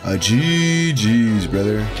 GG's,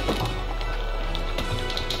 brother.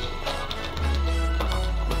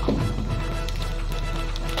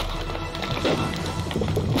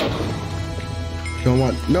 Don't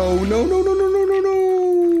want... No.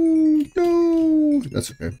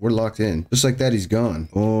 That's okay. We're locked in. Just like that, he's gone.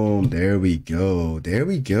 Boom. There we go. There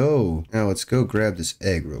we go. Now let's go grab this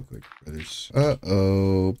egg real quick, brothers.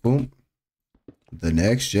 Uh-oh. Boom. The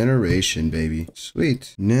next generation, baby.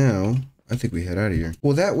 Sweet. Now, I think we head out of here.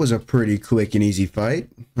 Well, that was a pretty quick and easy fight.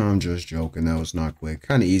 I'm just joking. That was not quick.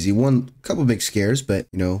 Kind of easy. Couple big scares, but,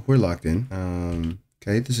 you know, we're locked in.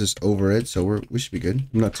 Okay, this is over it, so we should be good.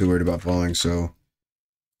 I'm not too worried about falling, so...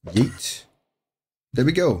 Yeet. There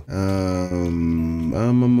we go.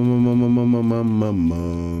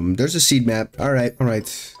 There's a seed map. All right.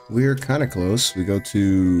 We're kind of close. We go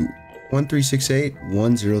to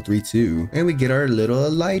 1368-1032. And we get our little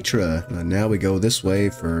elytra. Now we go this way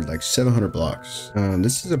for like 700 blocks.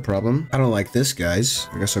 This is a problem. I don't like this, guys.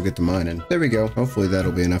 I guess I'll get to mining. There we go. Hopefully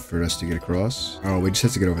that'll be enough for us to get across. Oh, we just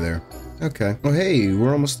have to get over there. Okay. Oh, hey,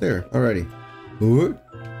 we're almost there. Alrighty. Ooh.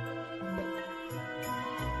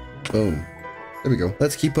 Boom. There we go.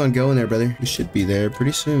 Let's keep on going there, brother. We should be there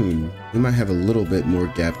pretty soon. We might have a little bit more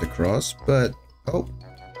gap to cross, but... Oh.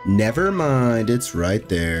 Never mind. It's right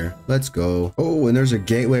there. Let's go. Oh, and there's a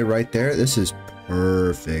gateway right there. This is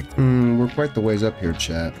perfect. We're quite the ways up here,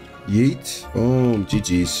 chat. Yeet. Boom.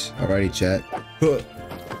 GG's. Alrighty, chat. Huh.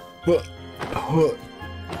 Huh. Huh.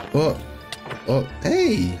 Oh. Oh.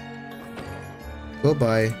 Hey. Go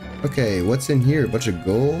by. Okay, what's in here? A bunch of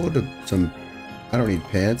gold. Some... I don't need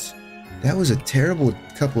pants. That was a terrible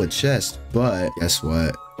couple of chests, but guess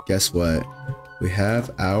what? Guess what? We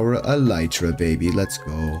have our elytra, baby. Let's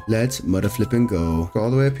go. Let's mother flip and go. Go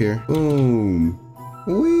all the way up here. Boom.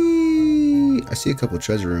 Whee! I see a couple of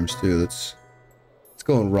treasure rooms too. Let's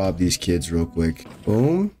go and rob these kids real quick.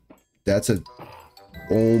 Boom. That's a...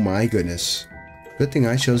 Oh my goodness. Good thing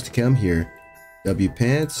I chose to come here. W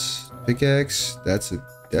pants, pickaxe. That's a...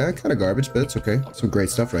 Yeah, kind of garbage, but it's okay. Some great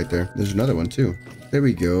stuff right there. There's another one too. There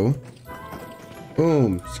we go.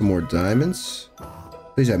 Boom. Some more diamonds.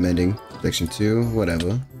 Please have mending. Section 2.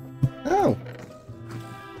 Whatever. Oh.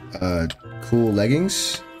 Cool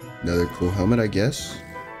leggings. Another cool helmet, I guess.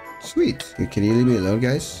 Sweet. Can you leave me alone,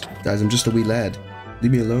 guys? Guys, I'm just a wee lad.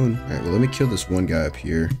 Leave me alone. Alright, well, let me kill this one guy up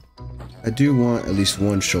here. I do want at least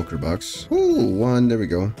one shulker box. Ooh, one. There we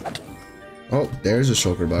go. Oh, there's a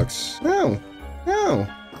shulker box. Oh. Oh.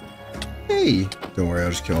 Hey. Don't worry,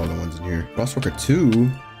 I'll just kill all the ones in here. Crosswalker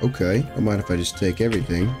 2. Okay. Don't mind if I just take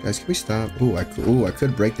everything. Guys, can we stop? Ooh, I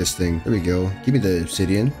could break this thing. There we go. Give me the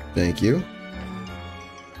obsidian. Thank you.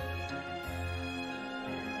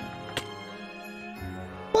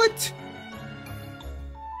 What?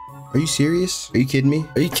 Are you serious? Are you kidding me?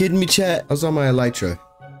 Are you kidding me, chat? I was on my elytra.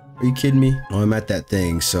 Are you kidding me? Oh, I'm at that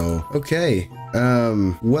thing, so... Okay.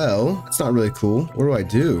 Well, it's not really cool. What do I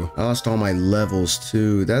do? I lost all my levels,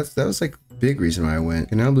 too. That was, like, big reason why I went.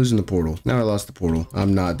 And now I'm losing the portal. Now I lost the portal.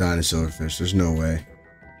 I'm not dying to silverfish. There's no way.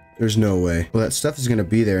 There's no way. Well, that stuff is going to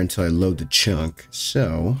be there until I load the chunk.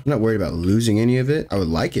 So, I'm not worried about losing any of it. I would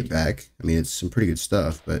like it back. I mean, it's some pretty good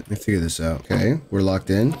stuff, but let me figure this out. Okay, we're locked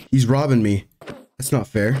in. He's robbing me. That's not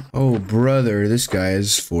fair. Oh, brother, this guy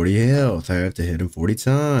has 40 health. I have to hit him 40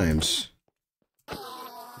 times.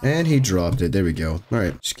 And he dropped it. There we go. All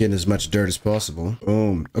right, just getting as much dirt as possible.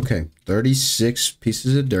 Boom. Okay, 36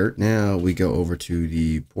 pieces of dirt. Now we go over to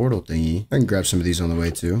the portal thingy. I can grab some of these on the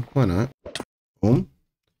way too. Why not? Boom.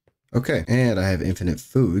 Okay, and I have infinite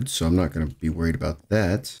food, so I'm not going to be worried about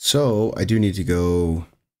that. So I do need to go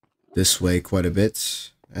this way quite a bit.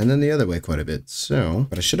 And then the other way quite a bit. So,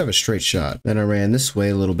 but I should have a straight shot. Then I ran this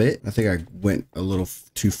way a little bit. I think I went a little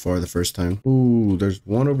too far the first time. Ooh, there's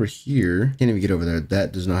one over here. Can't even get over there.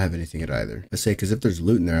 That does not have anything in it either. I say, because if there's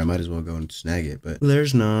loot in there, I might as well go and snag it. But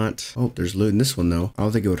there's not. Oh, there's loot in this one, though. I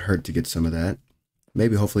don't think it would hurt to get some of that.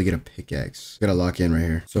 Maybe hopefully get a pickaxe. Gotta lock in right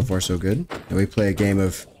here. So far, so good. And we play a game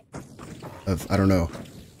of I don't know.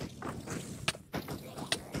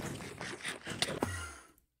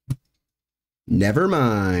 Never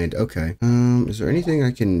mind. Okay. Is there anything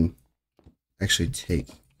I can actually take?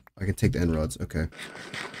 I can take the end rods. Okay.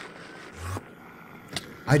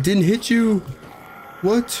 I didn't hit you.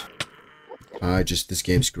 What? This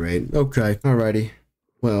game's great. Okay. Alrighty.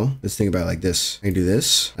 Well, let's think about it like this. I can do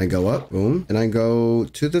this. I can go up. Boom. And I can go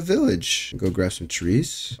to the village. Go grab some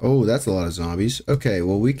trees. Oh, that's a lot of zombies. Okay,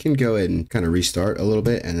 well, we can go ahead and kind of restart a little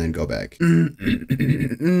bit and then go back.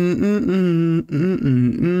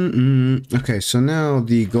 Okay, so now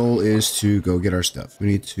the goal is to go get our stuff. We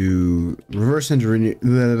need to reverse engineer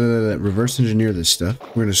this stuff.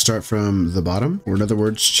 We're going to start from the bottom, or in other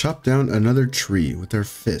words, chop down another tree with our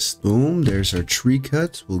fist. Boom. There's our tree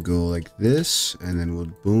cut. We'll go like this, and then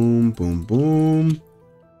we'll boom, boom, boom.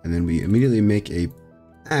 And then we immediately make a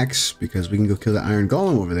axe because we can go kill the iron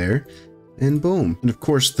golem over there. And boom. And of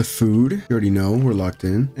course the food. You already know we're locked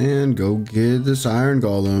in. And go get this iron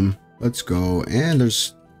golem. Let's go. And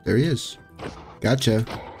there he is. Gotcha.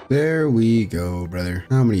 There we go, brother.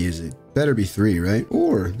 How many is it? Better be 3, right?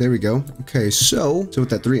 Or, there we go. Okay, so with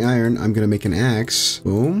that 3 iron, I'm gonna make an axe.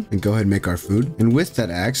 Boom. And go ahead and make our food. And with that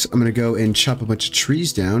axe, I'm gonna go and chop a bunch of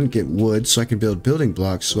trees down, get wood, so I can build building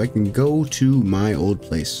blocks, so I can go to my old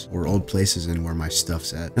place. Or old places and where my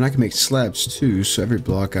stuff's at. And I can make slabs too, so every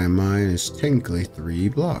block I mine is technically 3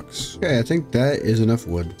 blocks. Okay, I think that is enough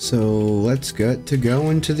wood. So let's get to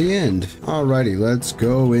going to the end. Alrighty, let's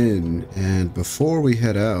go in. And before we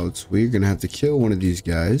head out, we're gonna have to kill one of these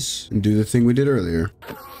guys and do the thing we did earlier.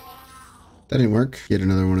 That didn't work. Get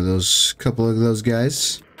another one of those, couple of those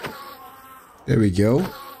guys. There we go.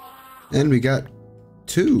 And we got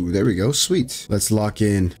 2. There we go. Sweet. Let's lock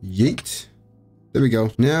in. Yeet. There we go.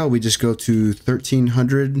 Now we just go to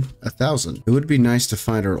 1300, 1000. It would be nice to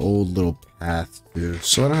find our old little path too,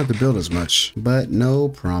 so I don't have to build as much, but no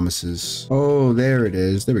promises. Oh, there it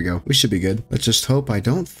is. There we go. We should be good. Let's just hope I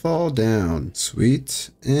don't fall down. Sweet.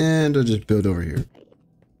 And I'll just build over here.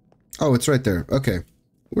 Oh, it's right there. Okay.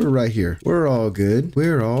 We're right here. We're all good.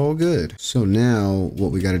 We're all good. So now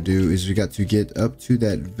what we got to do is we got to get up to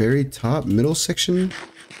that very top middle section.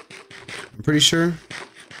 I'm pretty sure.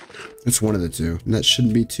 It's one of the two. And that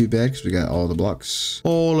shouldn't be too bad because we got all the blocks.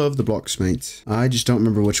 All of the blocks, mate. I just don't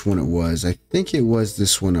remember which one it was. I think it was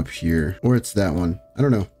this one up here. Or it's that one. I don't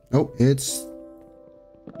know. Oh, it's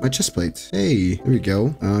my chest plate. Hey, there we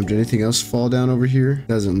go. Did anything else fall down over here?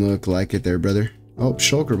 Doesn't look like it there, brother. Oh,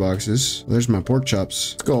 shulker boxes. There's my pork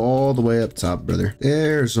chops. Let's go all the way up top, brother.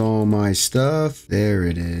 There's all my stuff. There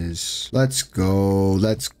it is. Let's go.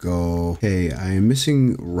 Let's go. Hey, I am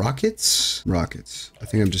missing rockets. Rockets. I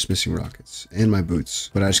think I'm just missing rockets. And my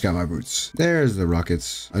boots. But I just got my boots. There's the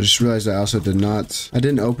rockets. I just realized I also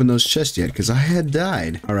didn't open those chests yet because I had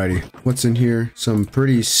died. Alrighty. What's in here? Some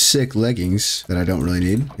pretty sick leggings that I don't really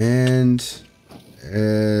need. And,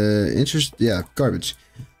 yeah, garbage.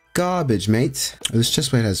 Garbage, mate. Oh, this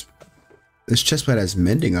chestplate has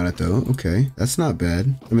mending on it though. Okay, that's not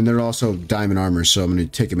bad. I mean, they're also diamond armor, so I'm gonna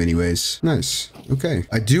take them anyways. Nice. Okay.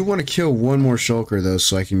 I do want to kill one more shulker though,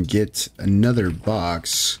 so I can get another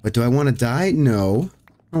box. But do I want to die? No.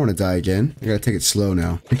 I want to die again. I gotta take it slow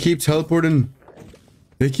now. They keep teleporting.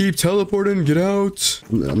 They keep teleporting. Get out.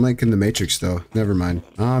 I'm like in the Matrix though. Never mind.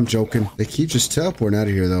 I'm joking. They keep just teleporting out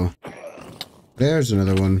of here though. There's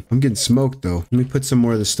another one. I'm getting smoked though. Let me put some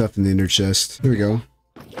more of the stuff in the inner chest. Here we go.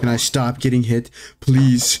 Can I stop getting hit?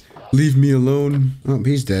 Please leave me alone. Oh,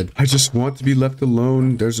 he's dead. I just want to be left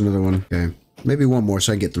alone. There's another one. Okay. Maybe one more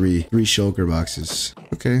so I can get three shulker boxes.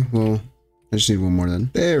 Okay, well, I just need one more then.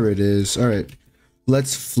 There it is. All right.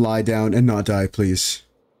 Let's fly down and not die, please.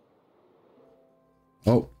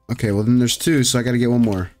 Oh, okay. Well, then there's 2, so I got to get one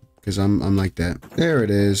more. Because I'm like that. There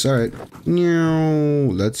it is. All right.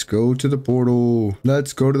 Let's go to the portal.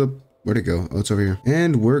 Let's go to the... Where'd it go? Oh, it's over here.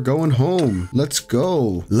 And we're going home. Let's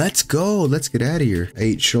go. Let's go. Let's get out of here.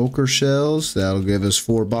 8 shulker shells. That'll give us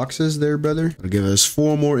 4 boxes there, brother. That'll give us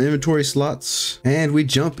 4 more inventory slots. And we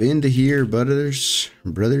jump into here, brothers.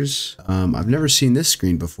 I've never seen this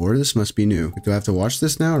screen before. This must be new. Do I have to watch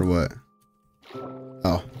this now or what?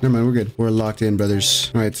 Oh, never mind. We're good. We're locked in,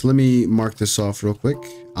 brothers. All right, so let me mark this off real quick.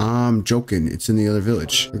 I'm joking. It's in the other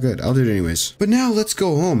village. We're good. I'll do it anyways. But now let's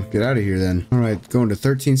go home. Get out of here then. All right, going to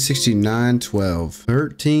 136912.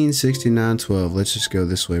 136912. Let's just go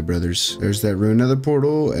this way, brothers. There's that ruined nether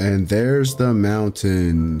portal, and there's the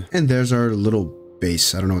mountain. And there's our little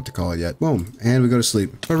base. I don't know what to call it yet. Boom. And we go to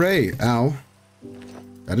sleep. Hooray. Ow.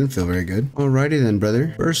 That didn't feel very good. Alrighty then,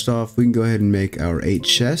 brother. First off, we can go ahead and make our 8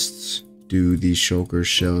 chests. Do these shulker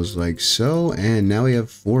shells like so, and now we have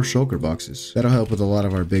 4 shulker boxes. That'll help with a lot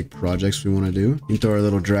of our big projects we want to do. We can throw our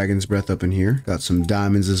little dragon's breath up in here. Got some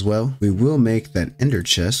diamonds as well. We will make that ender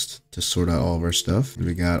chest to sort out all of our stuff. And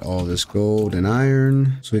we got all this gold and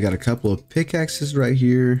iron. So we got a couple of pickaxes right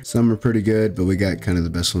here. Some are pretty good, but we got kind of the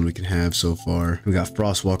best one we can have so far. We got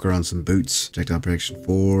Frostwalker on some boots. Projectile protection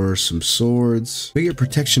 4, some swords. We get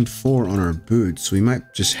protection 4 on our boots, so we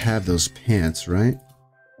might just have those pants, right?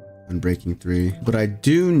 Unbreaking 3, but I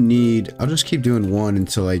do need, I'll just keep doing 1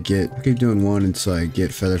 until I get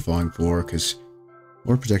feather falling 4,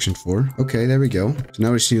 or protection 4. Okay, there we go. So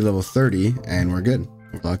now we just need level 30 and we're good.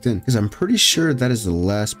 We're locked in, because I'm pretty sure that is the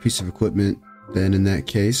last piece of equipment. Then in that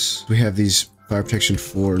case, we have these fire protection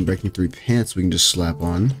 4 and breaking 3 pants we can just slap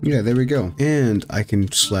on. Yeah, there we go. And I can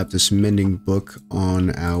slap this mending book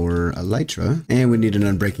on our elytra. And we need an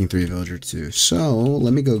unbreaking 3 villager too. So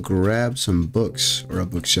let me go grab some books or a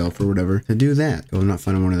bookshelf or whatever to do that. Oh, I'm not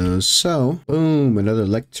finding one of those. So boom, another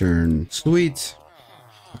lectern. Sweet.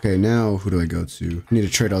 Okay, now who do I go to? I need to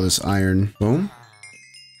trade all this iron. Boom.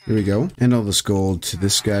 Here we go. And all this gold to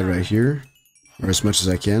this guy right here, or as much as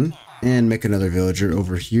I can. And make another villager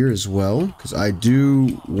over here as well, because I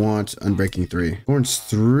do want Unbreaking 3. Thorns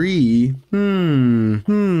 3?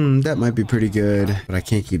 That might be pretty good. But I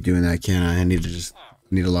can't keep doing that, can I? I need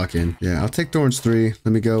to lock in. Yeah, I'll take Thorns 3.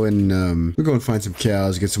 Let me go and we'll go and find some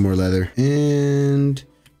cows, get some more leather. And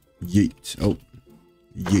yeet. Oh,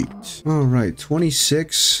 yeet. All right,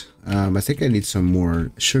 26. I think I need some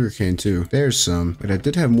more sugarcane too. There's some, but I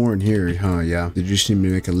did have more in here, huh? Yeah. Did you just need me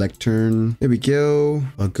to make a lectern? There we go.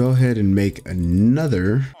 I'll go ahead and make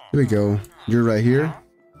another. There we go. You're right here.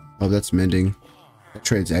 Oh, that's mending. That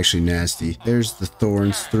trade's actually nasty. There's the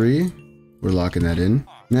Thorns 3. We're locking that in.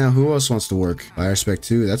 Now, who else wants to work? Fire Spec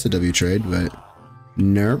 2. That's a W trade, but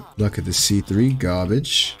nope. Look at the C3.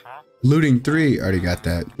 Garbage. Looting 3. Already got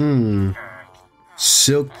that.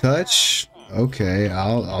 Silk Touch. Okay,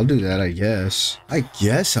 I'll do that, I guess. I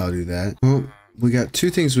guess I'll do that. Well, we got 2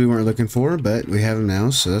 things we weren't looking for, but we have them now,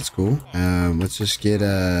 so that's cool. Let's just get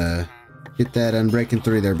that Unbreaking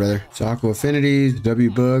 3 there, brother. It's Aqua Affinities,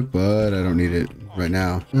 W book, but I don't need it right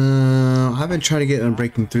now. I've been trying to get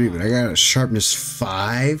Unbreaking 3, but I got a Sharpness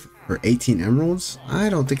 5 for 18 emeralds. I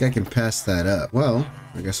don't think I can pass that up. Well,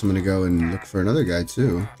 I guess I'm gonna go and look for another guy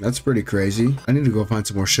too. That's pretty crazy. I need to go find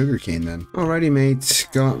some more sugarcane then. Alrighty, mate.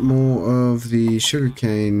 Got more of the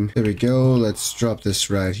sugarcane. There we go. Let's drop this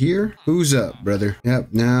right here. Who's up, brother? Yep,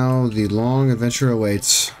 now the long adventure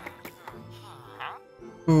awaits.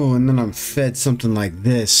 Oh, and then I'm fed something like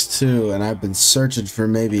this too, and I've been searching for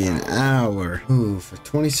maybe an hour. Ooh, for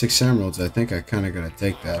 26 emeralds, I think I kind of gotta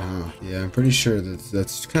take that, huh? Yeah, I'm pretty sure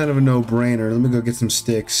that's kind of a no-brainer. Let me go get some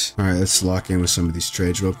sticks. All right, let's lock in with some of these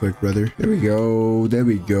trades real quick, brother. There we go. There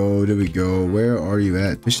we go. There we go. Where are you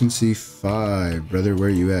at? Efficiency 5, brother. Where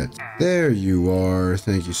are you at? There you are.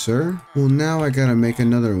 Thank you, sir. Well, now I gotta make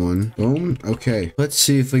another one. Boom. Okay, let's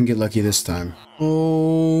see if we can get lucky this time.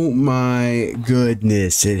 Oh my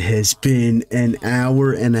goodness, it has been an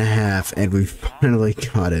hour and a half and we finally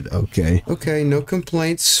got it. Okay. Okay, no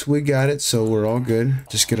complaints. We got it, so we're all good.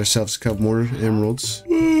 Just get ourselves a couple more emeralds.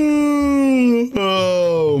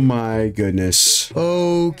 Oh my goodness.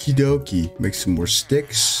 Okie dokie. Make some more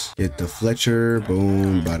sticks. Get the Fletcher.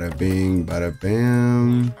 Boom. Bada bing. Bada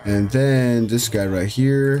bam. And then this guy right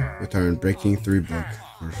here with our Unbreaking 3 book.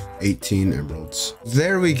 18 emeralds.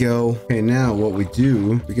 There we go. Okay, now what we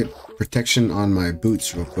do, we get protection on my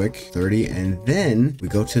boots real quick, 30, and then we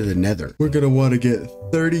go to the nether. We're gonna want to get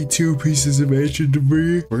 32 pieces of ancient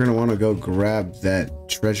debris. We're gonna want to go grab that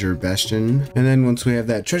treasure bastion, and then once we have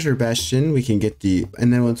that treasure bastion, we can get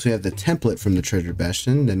once we have the template from the treasure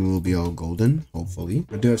bastion, then we'll be all golden, hopefully.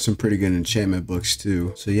 I do have some pretty good enchantment books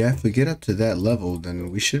too, so yeah, if we get up to that level,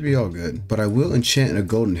 then we should be all good. But I will enchant a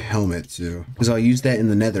golden helmet too, because I'll use that in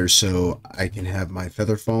the nether, so I can have my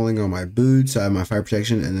feather falling on my boots, I have my fire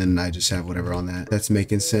protection, and then I just have whatever on that. That's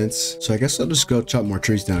making sense. So I guess I'll just go chop more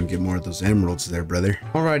trees down and get more of those emeralds there, brother.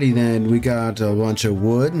 Alrighty then, we got a bunch of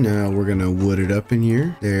wood. Now we're gonna wood it up in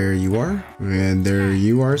here. There you are. And there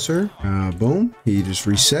you are, sir. Boom. He just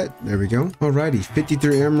reset. There we go. Alrighty,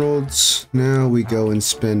 53 emeralds. Now we go and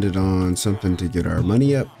spend it on something to get our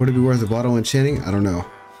money up. Would it be worth a bottle enchanting? I don't know.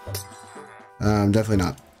 Definitely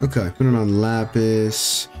not. Okay, put it on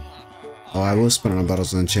lapis. Oh, I will spend it on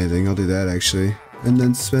bottles of enchanting. I'll do that actually. And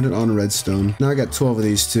then spend it on redstone. Now I got 12 of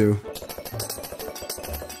these too.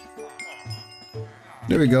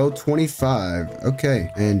 There we go, 25.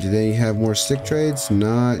 Okay, and do they have more stick trades?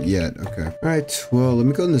 Not yet. Okay. All right, well, let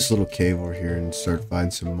me go in this little cave over here and start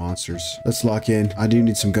finding some monsters. Let's lock in. I do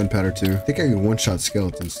need some gunpowder too. I think I can one-shot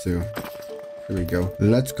skeletons too. There we go.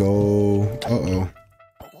 Let's go. Uh-oh.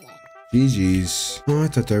 GG's. Oh, I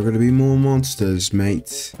thought there were going to be more monsters,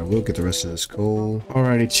 mate. I will get the rest of this coal.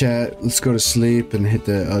 Alrighty, chat. Let's go to sleep and hit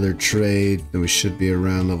the other trade. Then we should be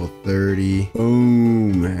around level 30.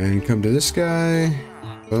 Boom. And come to this guy.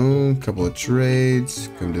 Boom. Couple of trades.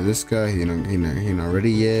 Come to this guy. He not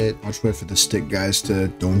ready yet. I'll just wait for the stick guys to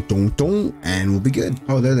don't. And we'll be good.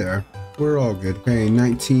 Oh, there they are. We're all good. Okay,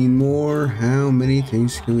 19 more. How many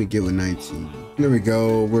things can we get with 19? There we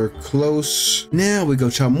go. We're close. Now we go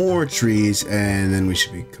chop more trees, and then we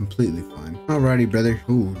should be completely fine. Alrighty, brother.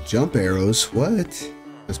 Ooh, jump arrows. What?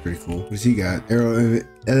 That's pretty cool. What does he got? Arrow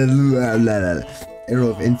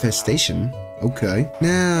of infestation. Okay.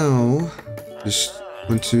 Now, just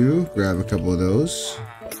want to grab a couple of those.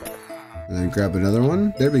 And then grab another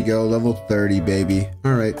one. There we go. Level 30, baby.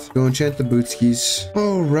 All right. Go enchant the bootskis.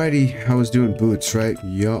 Alrighty. I was doing boots, right?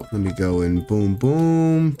 Yup. Let me go in. Boom,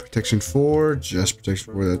 boom. Protection 4. Just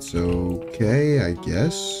protection 4. That's okay, I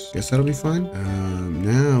guess. Guess that'll be fine.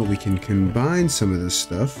 Now we can combine some of this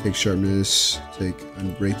stuff. Take sharpness. Take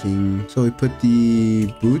unbreaking. So we put the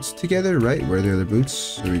boots together, right? Where are the other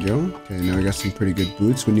boots? There we go. Okay, now we got some pretty good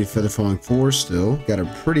boots. We need feather falling 4 still. Got a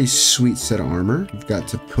pretty sweet set of armor. We've got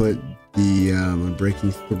to put the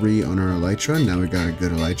unbreaking 3 on our elytra. Now we got a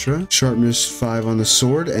good elytra. Sharpness 5 on the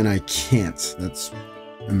sword, and I can't. That's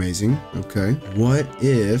amazing. Okay. What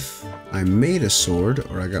if I made a sword,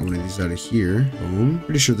 or I got one of these out of here? Boom.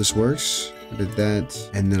 Pretty sure this works. I did that,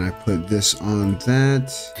 and then I put this on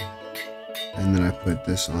that. And then I put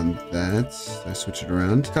this on that. I switch it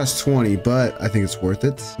around. It costs 20, but I think it's worth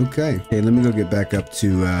it. Okay. Hey, let me go get back up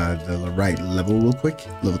to the right level real quick.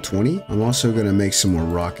 Level 20. I'm also going to make some more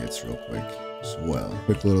rockets real quick as well.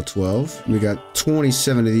 Quick little 12. We got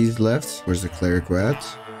 27 of these left. Where's the cleric at?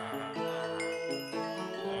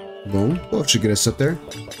 Boom. Well, it should get us up there.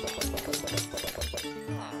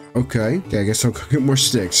 Okay. Okay, I guess I'll go get more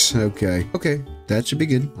sticks. Okay. Okay. That should be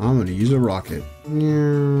good. I'm going to use a rocket.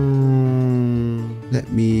 Let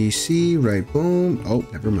me see. Right, boom. Oh,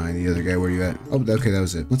 never mind. The other guy, where you at? Oh, okay, that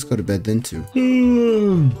was it. Let's go to bed then, too.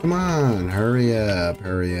 Come on. Hurry up.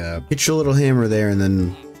 Hurry up. Hit your little hammer there and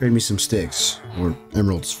then trade me some sticks. Or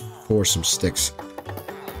emeralds for some sticks.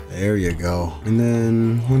 There you go. And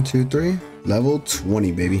then 1, 2, 3. Level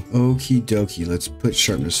 20, baby. Okie dokie. Let's put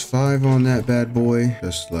sharpness 5 on that bad boy.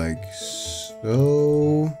 Just like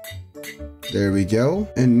so. There we go.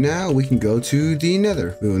 And now we can go to the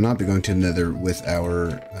nether. We will not be going to the nether with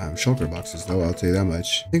our shulker boxes, though. I'll tell you that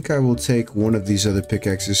much. I think I will take one of these other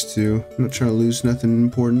pickaxes, too. I'm not trying to lose nothing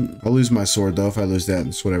important. I'll lose my sword, though. If I lose that,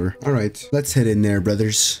 it's whatever. All right. Let's head in there,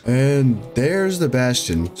 brothers. And there's the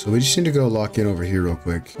bastion. So we just need to go lock in over here real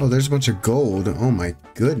quick. Oh, there's a bunch of gold. Oh, my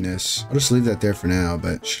goodness. I'll just leave that there for now.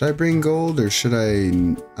 But should I bring gold or should I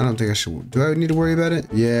don't think I should. Do I need to worry about it?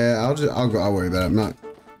 Yeah, I'll worry about it.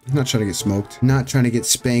 I'm not trying to get smoked. Not trying to get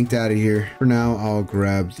spanked out of here. For now, I'll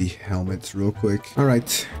grab the helmets real quick. All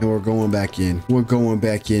right, and we're going back in. We're going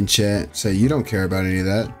back in, chat. Say, you don't care about any of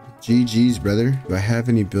that. GG's, brother. Do I have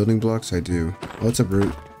any building blocks? I do. Oh, it's a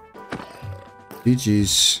brute.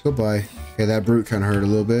 GG's. Goodbye. Okay, that brute kind of hurt a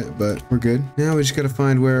little bit, but we're good. Now we just gotta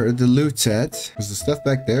find where the loot's at. Was the stuff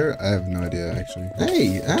back there? I have no idea, actually.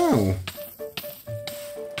 Hey, ow.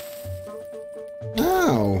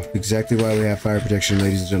 Ow. Exactly why we have fire protection,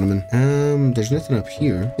 ladies and gentlemen. There's nothing up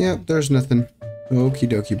here. Yep, there's nothing. Okie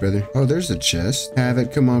dokie, brother. Oh, there's a chest. Have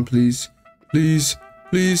it. Come on, please. Please.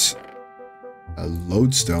 Please. A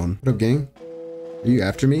lodestone. What up, gang? Are you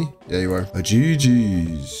after me? Yeah, you are. A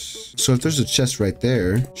GG's. So if there's a chest right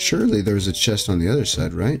there, surely there's a chest on the other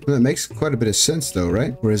side, right? Well, that makes quite a bit of sense, though,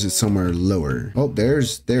 right? Or is it somewhere lower? Oh, there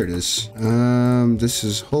it is. This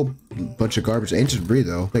is a whole bunch of garbage. Ancient debris,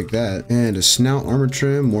 though. Take that. And a snout armor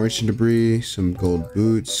trim, more ancient debris, some gold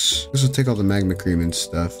boots. This will take all the magma cream and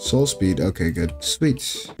stuff. Soul speed. Okay, good.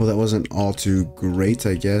 Sweet. Well, that wasn't all too great,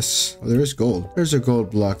 I guess. Oh, there is gold. There's a gold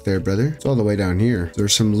block there, brother. It's all the way down here.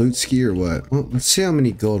 There's some loot ski or what? Well, let's see how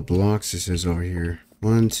many gold blocks this is over here.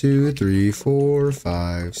 1, 2, 3, 4,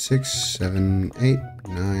 5, 6, 7, 8,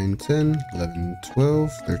 9, 10, 11,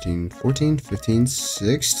 12, 13, 14, 15,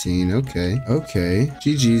 16. Okay. Okay.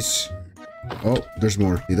 GG's. Oh, there's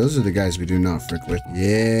more. See, those are the guys we do not frick with.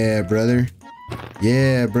 Yeah, brother.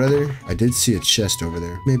 Yeah, brother. I did see a chest over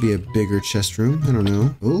there. Maybe a bigger chest room. I don't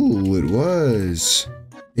know. Oh, it was.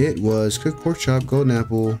 It was cooked pork chop, golden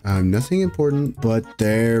apple. Nothing important, but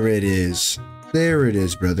there it is. There it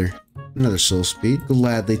is, brother. Another soul speed.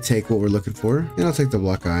 Gladly take what we're looking for. And I'll take the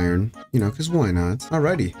block of iron. You know, because why not?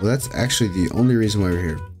 Alrighty. Well, that's actually the only reason why we're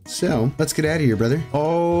here. So, let's get out of here, brother.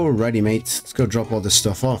 Alrighty, mates. Let's go drop all this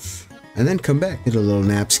stuff off. And then come back. Hit a little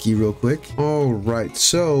nap ski real quick. Alright,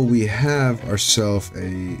 so we have ourselves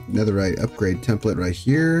a netherite upgrade template right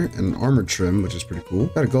here. And an armor trim, which is pretty cool.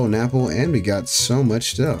 Got a golden apple, and we got so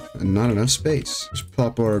much stuff. And not enough space. Just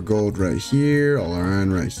pop our gold right here. All our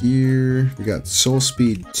iron right here. We got soul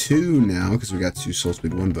speed 2 now, because we got 2 soul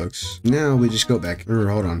speed 1 books. Now we just go back. Or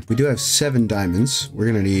hold on. We do have 7 diamonds. We're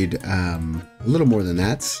gonna need a little more than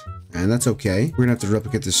that. And that's okay. We're gonna have to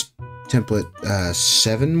replicate this template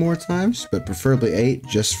 7 more times, but preferably 8,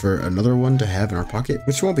 just for another one to have in our pocket,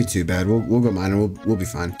 which won't be too bad. We'll go mine and we'll be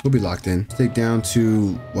fine. We'll be locked in. Take down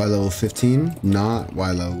to Y level 15, not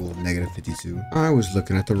Y level negative 52. I was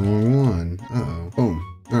looking at the wrong one. Uh-oh. Boom.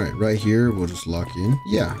 All right, right here, we'll just lock in.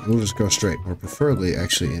 Yeah, we'll just go straight, or preferably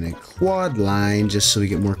actually in a quad line, just so we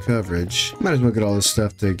get more coverage. Might as well get all this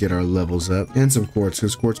stuff to get our levels up, and some quartz,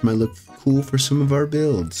 because quartz might look cool for some of our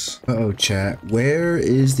builds. Uh-oh, chat. Where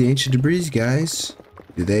is the ancient debris, guys?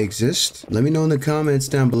 Do they exist? Let me know in the comments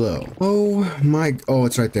down below. Oh my, oh,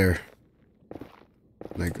 it's right there.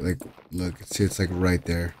 Like, look, see, it's like right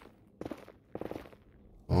there.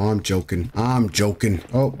 Oh, I'm joking. I'm joking.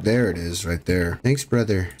 Oh, there it is right there. Thanks,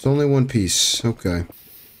 brother. It's only one piece. Okay.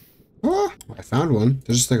 Oh, I found one.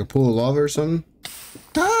 There's just like a pool of lava or something.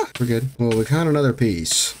 Ah, we're good. Well, we found another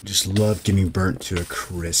piece. Just love getting burnt to a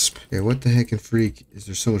crisp. Okay, what the heck and freak is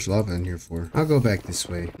there so much lava in here for? I'll go back this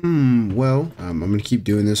way. Well, I'm gonna keep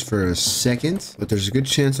doing this for a second, but there's a good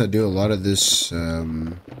chance I do a lot of this,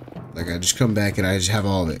 like I just come back and I just have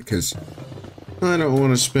all of it, because I don't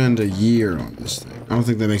want to spend a year on this thing. I don't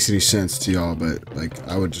think that makes any sense to y'all, but like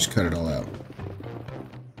I would just cut it all out.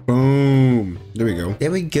 Boom. There we go.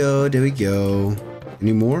 There we go. There we go.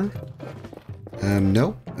 Any more?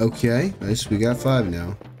 Nope. Okay. Nice. We got 5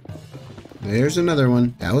 now. There's another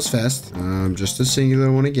one. That was fast. Just a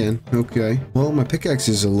singular one again. Okay. Well, my pickaxe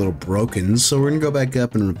is a little broken, so we're gonna go back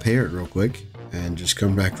up and repair it real quick. And just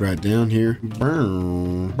come back right down here. I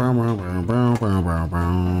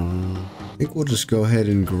think we'll just go ahead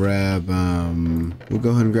and grab,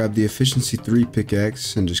 the efficiency 3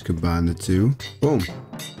 pickaxe and just combine the two. Boom.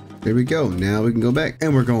 There we go. Now we can go back.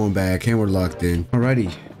 And we're going back and we're locked in.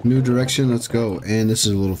 Alrighty. New direction. Let's go. And this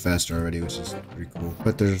is a little faster already, which is pretty cool.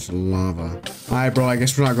 But there's lava. Alright, bro. I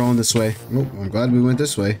guess we're not going this way. Oh, I'm glad we went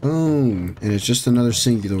this way. Boom. And it's just another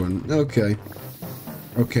singular one. Okay.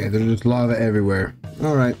 Okay, there's just lava everywhere.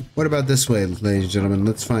 Alright. What about this way, ladies and gentlemen?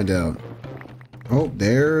 Let's find out. Oh,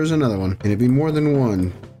 there's another one. Can it be more than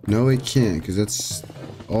one? No, it can't, because that's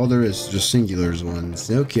all there is, just singulars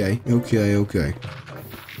ones. Okay, okay, okay.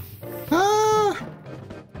 Ah!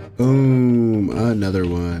 Boom, another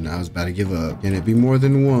one. I was about to give up. Can it be more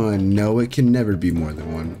than one? No, it can never be more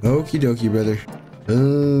than one. Okie dokie, brother.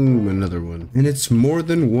 Boom, another one. And it's more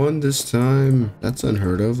than one this time. That's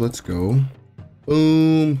unheard of. Let's go.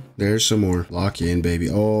 Boom. There's some more. Lock in, baby.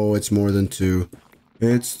 Oh, it's more than 2.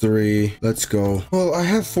 It's 3. Let's go. Well, I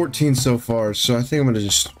have 14 so far, so I think I'm gonna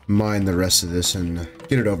just mine the rest of this and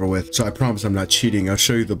get it over with. So I promise I'm not cheating. I'll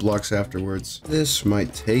show you the blocks afterwards. This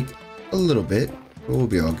might take a little bit, but we'll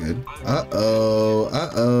be all good. Uh-oh.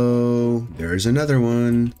 Uh-oh. There's another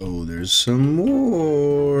one. Oh, there's some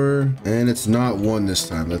more. And it's not 1 this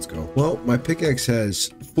time. Let's go. Well, my pickaxe has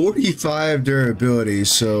 45 durability,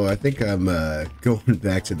 so I think I'm going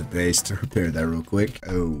back to the base to repair that real quick.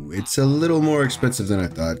 Oh, it's a little more expensive than I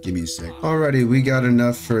thought. Give me a sec. Alrighty, we got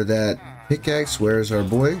enough for that pickaxe. Where's our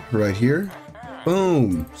boy? Right here.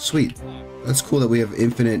 Boom. Sweet. That's cool that we have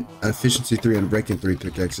infinite efficiency 3 and breaking 3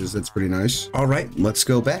 pickaxes. That's pretty nice. Alright, let's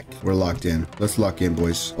go back. We're locked in. Let's lock in,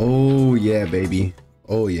 boys. Oh, yeah, baby.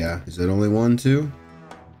 Oh, yeah. Is it only 1, 2?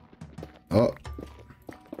 Oh.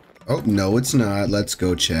 Oh, no, it's not. Let's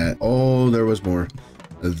go, chat. Oh, there was more.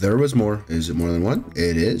 There was more. Is it more than 1?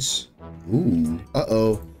 It is. Ooh.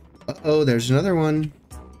 Uh-oh. Uh-oh, there's another one.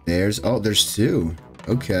 There's 2.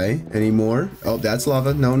 Okay. Any more? Oh, that's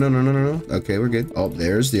lava. No, no, no, no, no, no. Okay, we're good. Oh,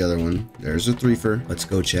 there's the other one. There's a 3-fer. Let's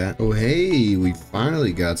go, chat. Oh, hey, we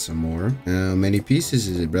finally got some more. How many pieces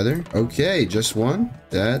is it, brother? Okay, just 1?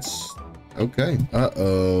 That's... okay.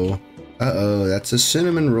 Uh-oh. Uh-oh, that's a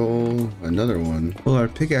cinnamon roll. Another one. Well, our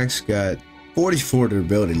pickaxe got 44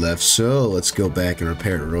 durability left, so let's go back and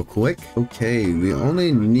repair it real quick. Okay, we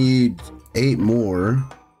only need 8 more.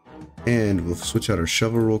 And we'll switch out our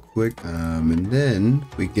shovel real quick. And then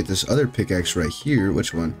we get this other pickaxe right here.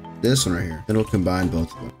 Which one? This one right here. Then we'll combine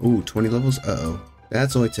both of them. Ooh, 20 levels? Uh-oh.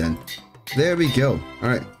 That's only 10. There we go.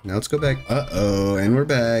 Alright, now let's go back. Uh-oh, and we're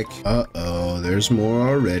back. Uh-oh, there's more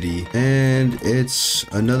already. And it's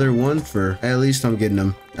another 1-fer. At least I'm getting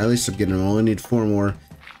them. At least I'm getting them. I only need 4 more.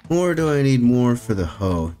 Or do I need more for the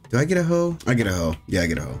hoe? Do I get a hoe? I get a hoe. Yeah, I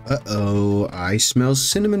get a hoe. Uh-oh, I smell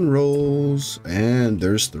cinnamon rolls. And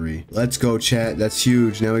there's 3. Let's go, chat. That's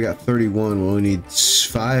huge. Now we got 31. We only need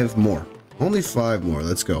 5 more. Only 5 more.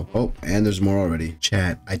 Let's go. Oh, and there's more already.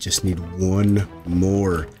 Chat, I just need 1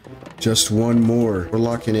 more. Just 1 more. We're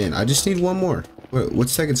locking in. I just need 1 more.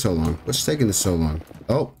 What's taking so long? What's taking this so long?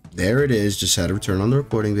 Oh, there it is. Just had to return on the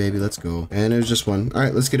recording, baby. Let's go. And it was just 1. All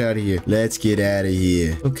right, let's get out of here. Let's get out of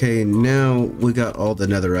here. Okay, now we got all the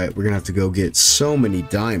netherite. We're gonna have to go get so many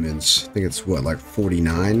diamonds. I think it's what, like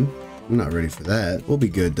 49? I'm not ready for that. We'll be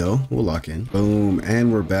good though. We'll lock in. Boom,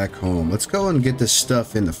 and we're back home. Let's go and get this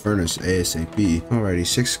stuff in the furnace ASAP. Alrighty,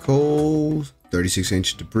 6 coal, 36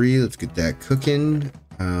 ancient debris. Let's get that cooking.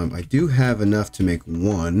 I do have enough to make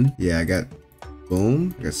one. Yeah, I got,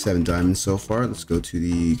 boom. I got 7 diamonds so far. Let's go to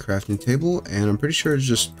the crafting table, and I'm pretty sure it's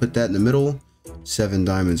just put that in the middle, 7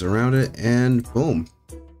 diamonds around it, and boom.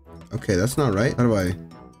 Okay, that's not right. How do I?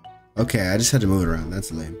 Okay, I just had to move it around.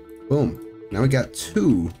 That's lame. Boom. Now we got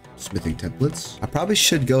 2 smithing templates. I probably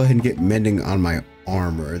should go ahead and get mending on my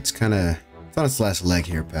armor. It's kind of, it's on its last leg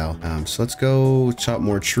here, pal. So let's go chop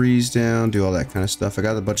more trees down, do all that kind of stuff. I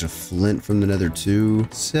got a bunch of flint from the nether too.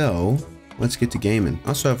 So let's get to gaming. I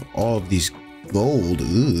also have all of these gold.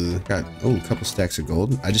 Ooh, got, oh, a couple stacks of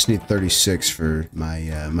gold. I just need 36 for my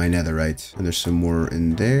my netherite, and there's some more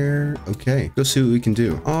in there. Okay, go see what we can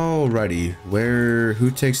do. Alrighty,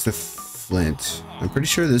 who takes the flint? I'm pretty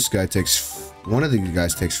sure this guy takes, one of the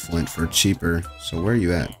guys takes flint for cheaper. So where are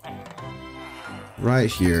you at?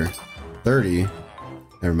 Right here. 30.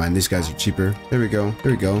 Never mind, these guys are cheaper. There we go.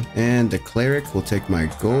 There we go. And the cleric will take my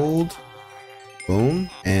gold. Boom.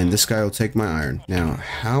 And this guy will take my iron. Now,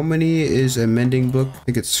 how many is a mending book? I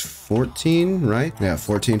think it's 14, right? Yeah,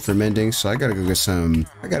 14 for mending. So I gotta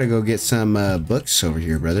go get some books over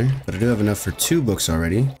here, brother. But I do have enough for 2 books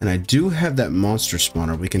already. And I do have that monster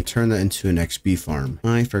spawner. We can turn that into an XP farm.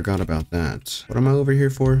 I forgot about that. What am I over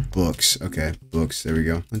here for? Books. Okay, books. There we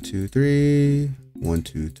go. 1, 2, 3. 1,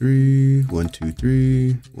 2, 3. 1, 2,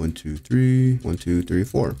 3. 1, 2, 3. 1, 2, 3,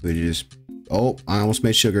 4. We just, oh, I almost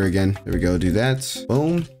made sugar again. There we go. Do that.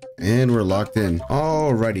 Boom. And we're locked in.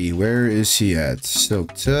 Alrighty, where is he at?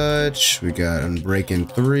 Silk touch. We got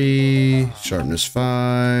unbreaking 3. Sharpness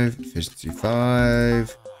 5. Efficiency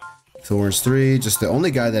 5. Thorns 3. Just the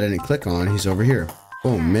only guy that I didn't click on. He's over here.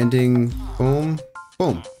 Boom. Mending. Boom.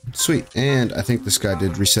 Boom. Sweet. And I think this guy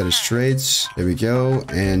did reset his trades. There we go.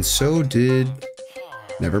 And so did...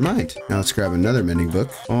 Never mind. Now let's grab another mending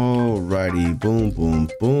book. Alrighty. Boom, boom,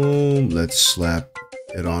 boom. Let's slap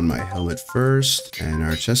it on my helmet first. And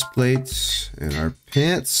our chest plates. And our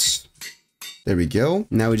pants. There we go.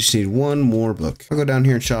 Now we just need 1 more book. I'll go down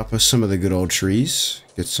here and chop us some of the good old trees.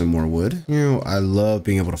 Get some more wood. You know, I love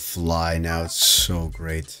being able to fly now. It's so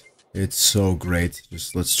great. It's so great.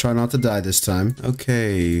 Just let's try not to die this time.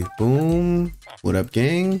 Okay. Boom. What up,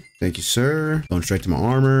 gang? Thank you, sir. Going straight to my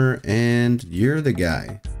armor. And you're the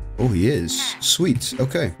guy. Oh, he is. Sweet.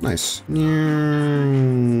 Okay. Nice.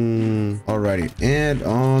 Alrighty. And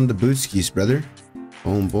on the bootskis, brother.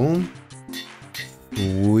 Boom, boom.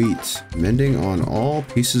 Sweet. Mending on all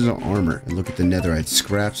pieces of armor. And look at the netherite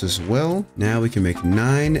scraps as well. Now we can make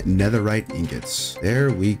 9 netherite ingots. There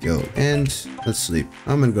we go. And let's sleep.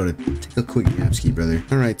 I'm gonna go to take a quick nap ski, brother.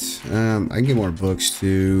 Alright. I can get more books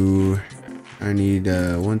too. I need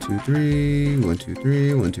 1, 2, 3. 1, 2,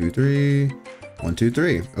 3. 1, 2, 3. 1, 2,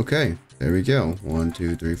 3. Okay. There we go. 1,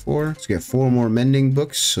 2, 3, 4. Let's get 4 more mending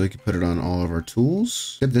books so we can put it on all of our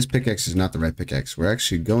tools. Except this pickaxe is not the right pickaxe. We're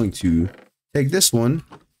actually going to take this one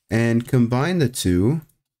and combine the 2.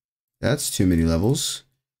 That's too many levels.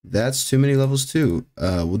 That's too many levels too.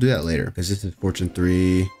 We'll do that later because this is fortune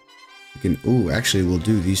 3. We can, ooh, actually we'll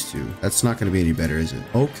do these 2. That's not going to be any better, is it?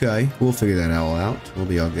 Okay, we'll figure that all out. We'll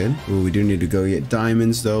be all good. Ooh, we do need to go get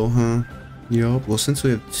diamonds though, huh? Yup. Well, since we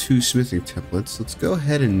have 2 smithing templates, let's go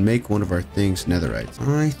ahead and make one of our things netherite.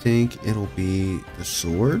 I think it'll be the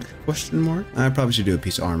sword? Question mark? I probably should do a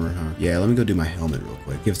piece of armor, huh? Yeah, let me go do my helmet real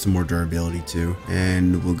quick. Give it some more durability too.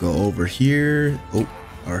 And we'll go over here. Oh,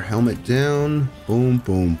 our helmet down. Boom,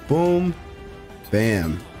 boom, boom.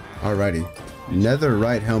 Bam. Alrighty.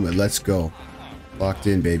 Netherite helmet. Let's go. Locked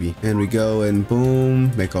in, baby. And we go and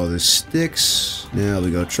boom, make all the sticks. Now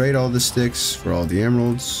we go trade all the sticks for all the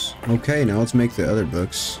emeralds. Okay, now let's make the other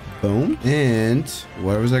books. Boom. And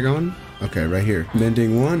where was I going? Okay, right here.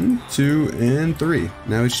 Mending 1, 2, and 3.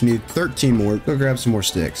 Now we just need 13 more. Go grab some more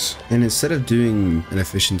sticks. And instead of doing an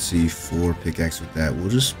efficiency 4 pickaxe with that, we'll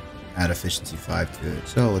just add efficiency 5 to it.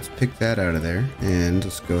 So let's pick that out of there. And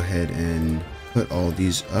let's go ahead and put all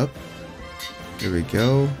these up. There we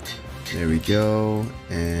go. There we go,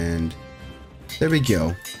 and there we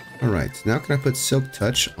go. Alright, now can I put Silk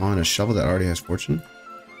Touch on a shovel that already has fortune?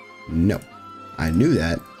 No. I knew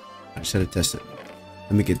that. I just had to test it.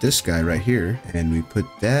 Let me get this guy right here, and we put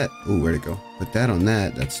that... Oh, where'd it go? Put that on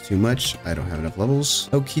that. That's too much. I don't have enough levels.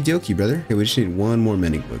 Okie dokie, brother. Okay, we just need 1 more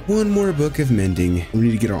mending book. 1 more book of mending. We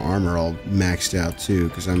need to get our armor all maxed out, too,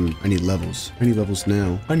 because I need levels. I need levels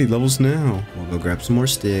now. I need levels now. We'll go grab some more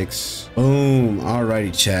sticks. Boom.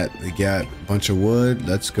 Alrighty, chat. We got a bunch of wood.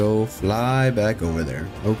 Let's go fly back over there.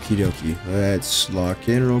 Okie dokie. Let's lock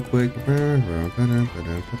in real quick.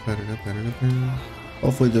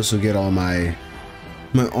 Hopefully this will get all my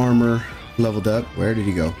armor leveled up. Where did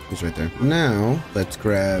he go? He's right there. Now, let's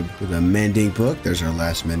grab the mending book. There's our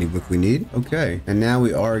last mending book we need. Okay. And now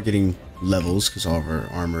we are getting levels because all of our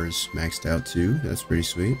armor is maxed out too. That's pretty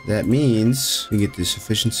sweet. That means we get this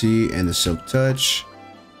efficiency and the silk touch.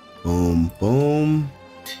 Boom, boom.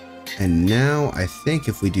 And now I think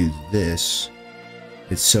if we do this,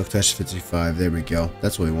 it's silk touch 55. There we go.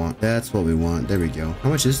 That's what we want. That's what we want. There we go. How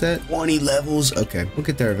much is that? 20 levels. Okay, we'll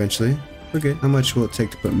get there eventually. We're good. How much will it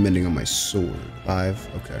take to put mending on my sword? 5.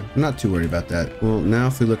 Okay. I'm not too worried about that. Well, now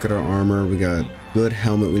if we look at our armor, we got good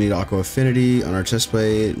helmet. We need aqua affinity on our chest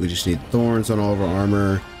plate. We just need thorns on all of our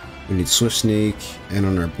armor. We need swift sneak, and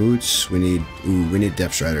on our boots we need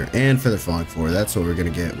depth strider and feather falling 4. That's what we're gonna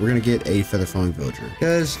get. We're gonna get a feather falling villager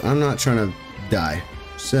because I'm not trying to die.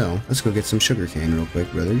 So let's go get some sugarcane real quick,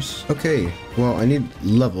 brothers. Okay, well, I need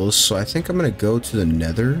levels, so I think I'm gonna go to the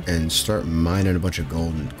nether and start mining a bunch of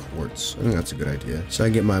gold and quartz. I think that's a good idea. So I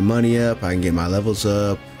can get my money up, I can get my levels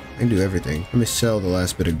up, I can do everything. Let me sell the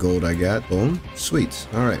last bit of gold I got. Boom. Sweet.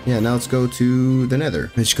 All right. Yeah, now let's go to the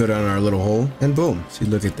nether. Let's go down our little hole and boom. See,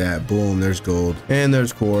 look at that. Boom. There's gold and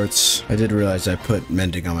there's quartz. I did realize I put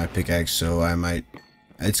mending on my pickaxe, so I might...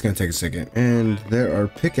 It's gonna take a second. And there are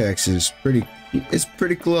pickaxes it's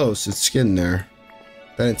pretty close. It's getting there.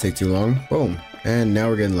 That didn't take too long. Boom. And now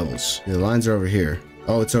we're getting levels. The lines are over here.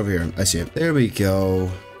 Oh, it's over here. I see it. There we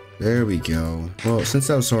go. There we go. Well, since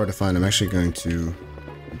that was so hard to find, I'm actually going to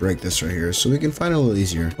break this right here so we can find it a little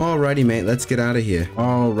easier. Alrighty, mate. Let's get out of here.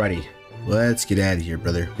 Alrighty. Let's get out of here,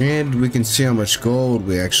 brother. And we can see how much gold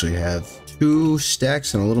we actually have. 2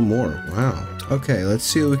 stacks and a little more. Wow. Okay, let's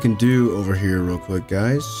see what we can do over here real quick,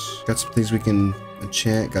 guys. Got some things we can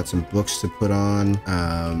enchant. Got some books to put on.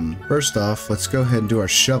 First off, let's go ahead and do our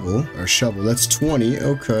shovel. Our shovel, that's 20.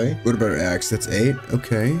 Okay. What about our axe? That's 8.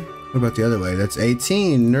 Okay. What about the other way? That's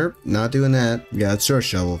 18. Nope, not doing that. Yeah, let's do our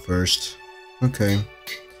shovel first. Okay.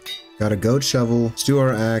 Got a goat shovel. Let's do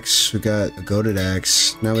our axe. We got a goated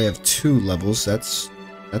axe. Now we have 2 levels. That's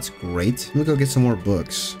great. Let me go get some more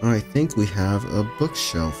books. I think we have a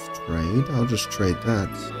bookshelf trade. I'll just trade that.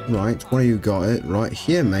 Right, 20 you got it. Right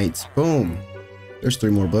here, mates. Boom. There's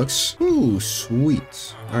 3 more books. Ooh,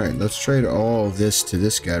 sweet. Alright, let's trade all of this to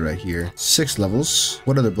this guy right here. 6 levels.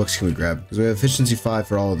 What other books can we grab? Because we have efficiency 5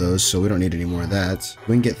 for all of those, so we don't need any more of that.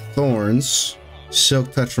 We can get thorns.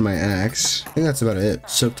 Silk touch for my axe. I think that's about it.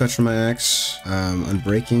 Silk touch for my axe.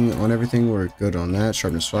 Unbreaking on everything. We're good on that.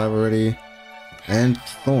 Sharpness 5 already. And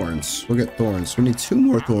thorns. We'll get thorns. We need 2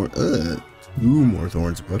 more thorns. 2 more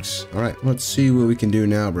thorns books. Alright, let's see what we can do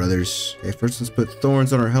now, brothers. Okay, first let's put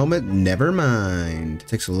thorns on our helmet. Never mind.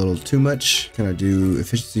 Takes a little too much. Can I do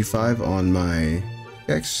efficiency 5 on my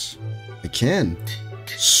pickaxe? I can.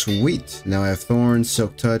 Sweet. Now I have thorns,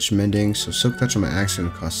 silk touch, mending. So silk touch on my axe is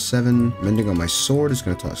going to cost 7. Mending on my sword is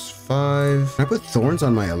going to cost 5. Can I put thorns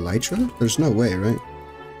on my elytra? There's no way, right?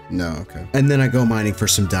 No, okay. And then I go mining for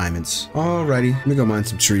some diamonds. Alrighty. Let me go mine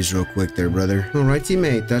some trees real quick there, brother. Alrighty,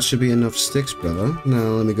 mate. That should be enough sticks, brother. Now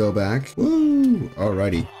let me go back. Woo!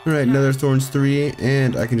 Alrighty. Alright, another thorns 3.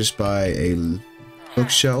 And I can just buy a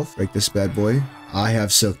bookshelf. Break this bad boy. I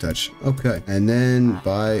have silk touch. Okay. And then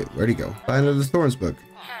buy... Where'd he go? Buy another thorns book.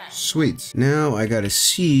 Sweet. Now I gotta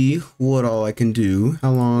see what all I can do.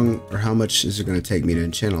 How long or how much is it gonna take me to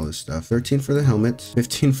enchant all this stuff? 13 for the helmet,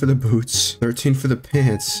 15 for the boots, 13 for the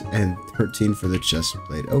pants, and 13 for the chest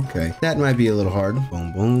plate. Okay. That might be a little hard.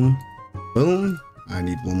 Boom, boom, boom. I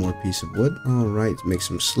need 1 more piece of wood. All right, make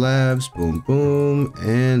some slabs. Boom, boom.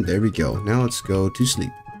 And there we go. Now let's go to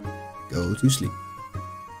sleep. Go to sleep.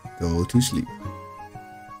 Go to sleep.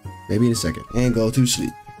 Maybe in a second. And go to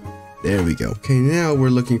sleep. There we go. Okay, now we're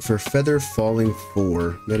looking for feather falling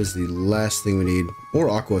 4. That is the last thing we need. Or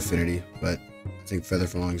aqua affinity, but I think feather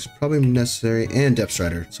falling is probably necessary. And depth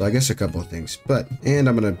strider. So I guess a couple of things. And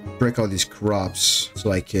I'm gonna break all these crops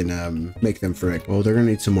so I can make them frick. Oh, they're gonna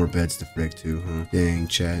need some more beds to frick too, huh? Dang,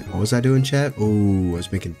 chat. What was I doing, chat? Oh, I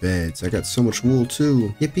was making beds. I got so much wool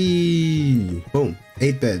too. Yippee! Boom.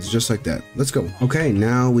 8 beds, just like that. Let's go. Okay,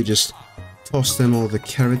 now we just toss them all the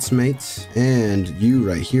carrots, mate. And you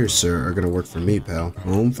right here, sir, are gonna work for me, pal.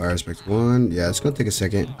 Boom, fire aspect 1. Yeah, it's gonna take a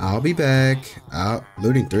second. I'll be back.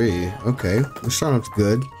 Looting 3. Okay, we're starting off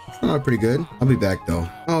good. Starting off pretty good. I'll be back though.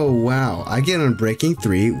 Oh wow, I get on breaking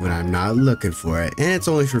 3 when I'm not looking for it, and it's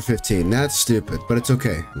only for 15. That's stupid, but it's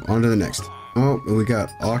okay. On to the next. Oh, and we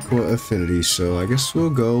got aqua affinity, so I guess we'll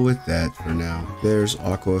go with that for now. There's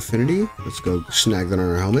aqua affinity. Let's go snag that on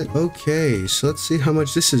our helmet. Okay, so let's see how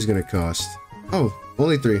much this is gonna cost. Oh,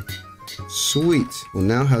 only 3. Sweet. Well,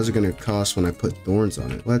 now how's it gonna cost when I put thorns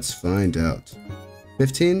on it? Let's find out.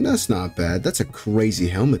 15? That's not bad. That's a crazy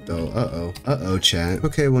helmet though. Uh-oh. Uh-oh, chat.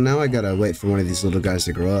 Okay, well now I gotta wait for one of these little guys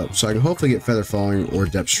to grow up. So I can hopefully get Feather Falling or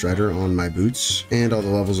Depth Strider on my boots. And all the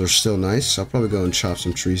levels are still nice. I'll probably go and chop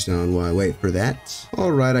some trees down while I wait for that.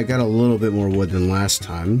 Alright, I got a little bit more wood than last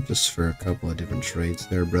time. Just for a couple of different trades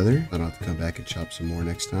there, brother. I don't have to come back and chop some more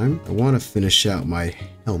next time. I want to finish out my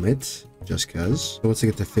helmet. Just cuz. So once I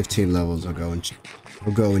get to 15 levels, I'll go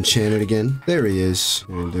enchant it again. There he is.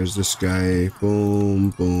 And there's this guy.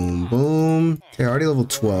 Boom, boom, boom. Okay, already level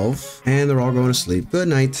 12. And they're all going to sleep. Good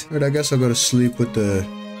night. Alright, I guess I'll go to sleep with the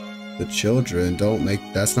children. Don't make...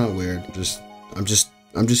 That's not weird. I'm just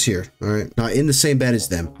here. Alright. Not in the same bed as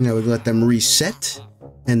them. Now we can let them reset.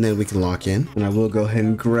 And then we can lock in. And I will go ahead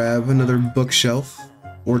and grab another bookshelf.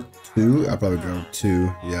 Or two. I'll probably grab two.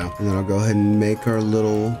 Yeah. And then I'll go ahead and make our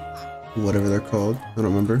little... whatever they're called. I don't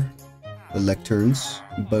remember. The lecterns.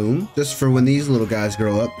 Boom. Just for when these little guys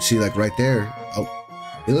grow up. See, like right there. Oh,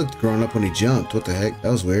 he looked grown up when he jumped. What the heck? That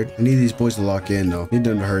was weird. I need these boys to lock in though. Need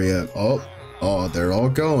them to hurry up. Oh, they're all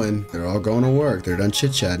going. They're all going to work. They're done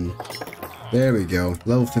chit-chatting. There we go.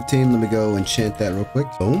 Level 15. Let me go enchant that real quick.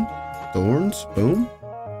 Boom. Thorns. Boom.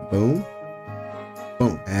 Boom.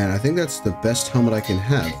 Boom. And I think that's the best helmet I can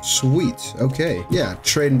have. Sweet. Okay. Yeah,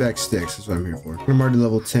 trading back sticks. That's what I'm here for. I'm already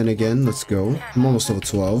level 10 again. Let's go. I'm almost level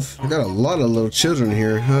 12. I got a lot of little children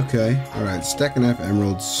here. Okay. Alright, stack and a half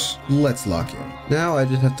emeralds. Let's lock in. Now I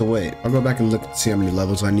just have to wait. I'll go back and look and see how many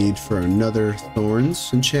levels I need for another thorns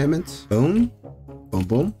enchantment. Boom. Boom,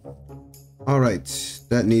 boom. Alright,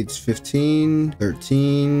 that needs 15,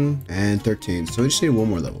 13, and 13. So we just need one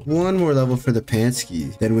more level. One more level for the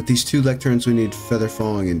Pansky. Then with these two lecterns, we need Feather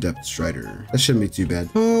Falling and Depth Strider. That shouldn't be too bad.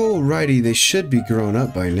 Alrighty, they should be grown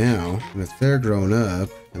up by now. And if they're grown up,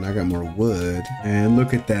 and I got more wood, and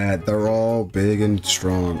look at that, they're all big and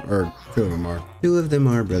strong. Or two of them are. Two of them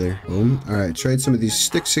are, brother. Boom. Alright, trade some of these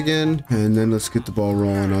sticks again, and then let's get the ball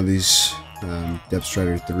rolling on these Depth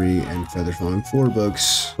Strider 3 and Feather Falling 4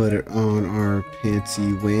 books. Put it on our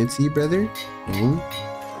Pantsy Wantsy, brother. Boom.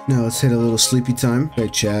 Now let's hit a little sleepy time. Hey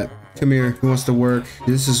chat, come here. Who wants to work?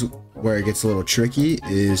 This is where it gets a little tricky,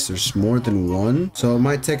 is there's more than one. So it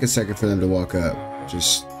might take a second for them to walk up.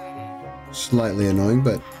 Just slightly annoying,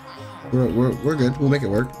 but we're good. We'll make it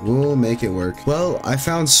work. We'll make it work. Well, I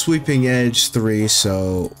found Sweeping Edge 3,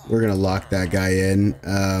 so we're gonna lock that guy in.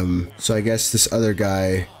 So I guess this other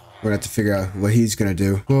guy, we're gonna have to figure out what he's gonna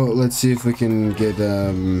do. Well, let's see if we can get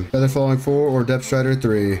Feather Falling 4 or Depth Strider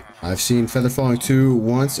 3. I've seen Feather Falling 2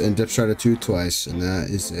 once and Depth Strider 2 twice, and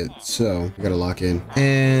that is it. So we gotta lock in.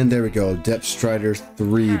 And there we go. Depth Strider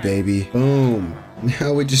 3, baby. Boom.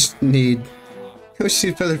 Now we just need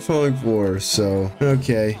Feather Falling 4. So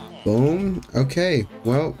okay. Boom. Okay.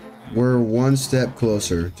 Well, we're one step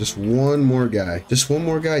closer. Just one more guy. Just one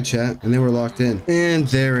more guy, chat. And then we're locked in. And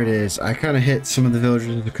there it is. I kind of hit some of the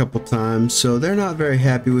villagers a couple times, so they're not very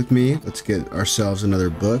happy with me. Let's get ourselves another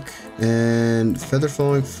book. And Feather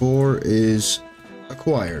Falling 4 is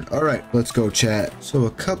acquired. Alright, let's go, chat. So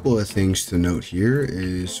a couple of things to note here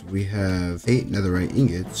is we have 8 netherite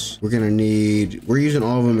ingots. We're using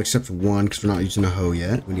all of them except for one because we're not using a hoe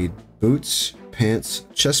yet. We need boots, pants,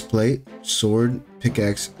 chest plate, sword,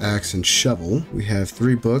 pickaxe, axe, and shovel. We have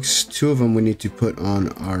 3 books. 2 of them we need to put on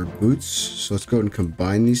our boots. So let's go ahead and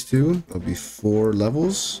combine these two. That'll be 4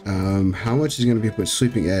 levels. How much is going to be put?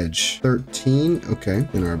 Sleeping Edge. 13. Okay.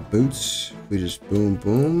 In our boots, we just boom,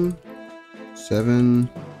 boom. 7,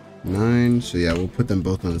 9. So yeah, we'll put them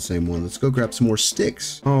both on the same one. Let's go grab some more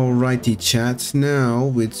sticks. Alrighty, chats.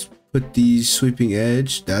 Now let's put the Sweeping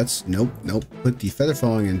Edge. Nope. Put the Feather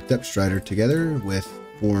Falling and Depth Strider together with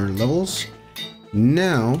 4 levels.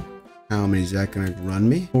 Now, how many is that going to run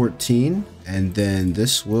me? 14. And then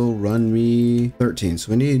this will run me 13.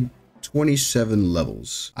 So we need 27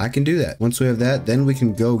 levels. I can do that. Once we have that, then we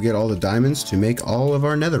can go get all the diamonds to make all of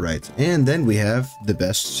our netherites. And then we have the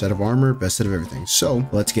best set of armor, best set of everything. So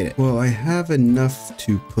let's get it. Well, I have enough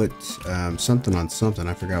to put something on something.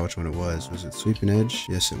 I forgot which one it was. Was it Sweeping Edge?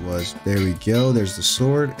 Yes, it was. There we go. There's the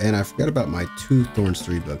sword. And I forgot about my 2 Thorns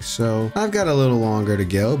 3 books. So I've got a little longer to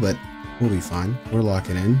go, but we'll be fine. We're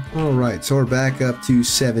locking in. All right, so we're back up to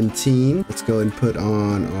 17. Let's go and put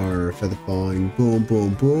on our Feather Falling. Boom,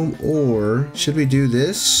 boom, boom. Or should we do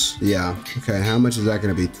this? Yeah. Okay, how much is that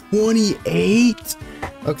going to be? 28?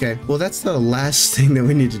 Okay, well, that's the last thing that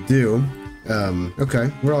we need to do.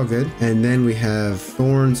 Okay, we're all good. And then we have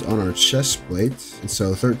thorns on our chest plates. And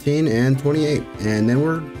so 13 and 28. And then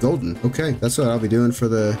we're golden. Okay, that's what I'll be doing for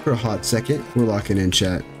a hot second. We're locking in,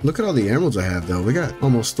 chat. Look at all the emeralds I have, though. We got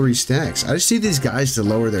almost 3 stacks. I just see these guys to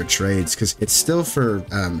lower their trades because it's still for,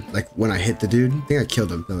 like when I hit the dude, I think I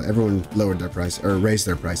killed him. So everyone lowered their price or raised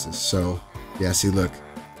their prices. So yeah, see, look,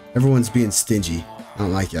 everyone's being stingy. I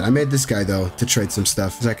don't like it. I made this guy, though, to trade some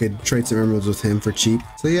stuff because I could trade some emeralds with him for cheap.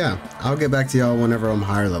 So yeah, I'll get back to y'all whenever I'm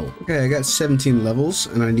higher level. Okay, I got 17 levels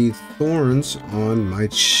and I need thorns on my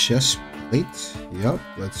chest plate. Yup,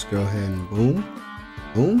 let's go ahead and boom,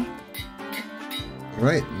 boom.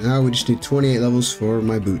 Alright, now we just need 28 levels for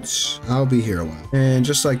my boots. I'll be here a while. And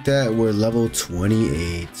just like that, we're level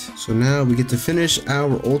 28. So now we get to finish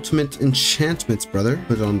our ultimate enchantments, brother.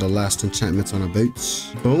 Put on the last enchantments on our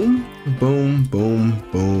boots. Boom, boom, boom,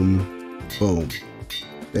 boom, boom.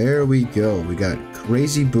 There we go. We got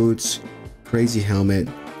crazy boots, crazy helmet,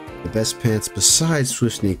 the best pants besides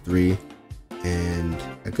Swift Sneak 3, and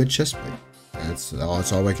a good chest plate. That's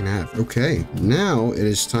all I can have. Okay, now it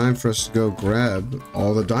is time for us to go grab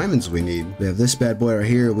all the diamonds we need. We have this bad boy right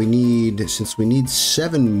here. Since we need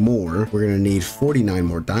 7 more, we're gonna need 49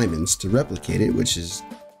 more diamonds to replicate it, which is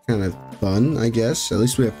kind of fun, I guess. At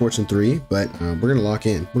least we have fortune 3, but we're gonna lock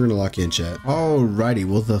in. We're gonna lock in, chat. Alrighty,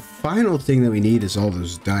 well, the final thing that we need is all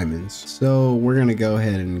those diamonds. So we're gonna go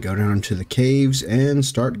ahead and go down to the caves and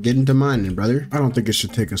start getting to mining, brother. I don't think it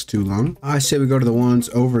should take us too long. I say we go to the ones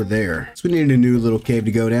over there. So we need a new little cave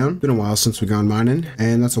to go down. Been a while since we've gone mining,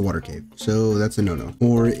 and that's a water cave. So that's a no-no.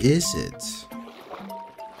 Or is it?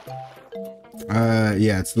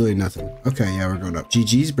 Yeah, it's literally nothing. Okay, yeah, we're going up.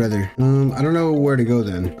 GG's, brother. I don't know where to go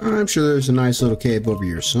then. I'm sure there's a nice little cave over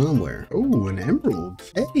here somewhere. Oh, an emerald.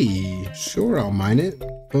 Hey, sure, I'll mine it.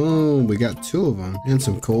 Boom, we got 2 of them. And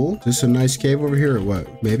some coal. Is this a nice cave over here or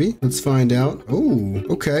what? Maybe? Let's find out. Oh,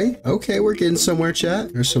 okay. Okay, we're getting somewhere,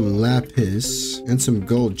 chat. There's some lapis and some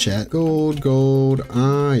gold, chat. Gold,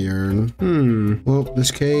 iron. Well, this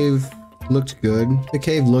cave looked good. The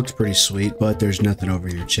cave looks pretty sweet, but there's nothing over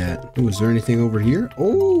here, chat. Oh, is there anything over here?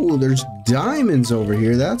 Oh, there's diamonds over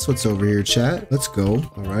here. That's what's over here, chat. Let's go.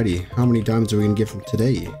 Alrighty. How many diamonds are we gonna get from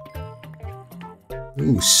today?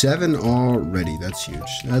 Ooh, 7 already. That's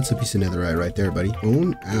huge. That's a piece of netherite right there, buddy.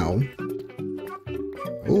 Boom. Ow.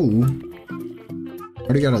 Ooh.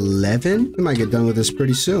 Already got 11? We might get done with this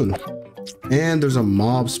pretty soon. And there's a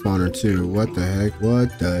mob spawner too. What the heck?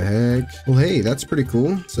 What the heck? Well, hey, that's pretty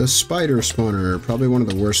cool. It's a spider spawner. Probably one of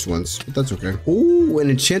the worst ones, but that's okay. Ooh,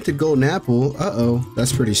 an enchanted golden apple. Uh-oh.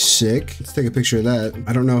 That's pretty sick. Let's take a picture of that.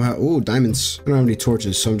 I don't know how... Ooh, diamonds. I don't have any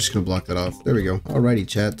torches, so I'm just gonna block that off. There we go. Alrighty,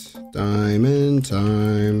 chat. Diamond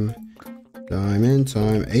time. Diamond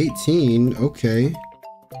time. 18. Okay.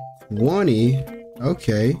 20.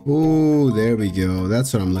 Okay. Ooh, there we go.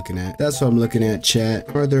 That's what I'm looking at. That's what I'm looking at,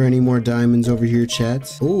 chat. Are there any more diamonds over here,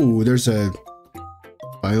 chat? Ooh, there's a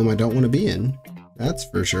biome I don't want to be in. That's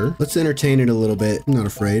for sure. Let's entertain it a little bit. I'm not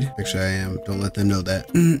afraid. Actually, I am. Don't let them know that.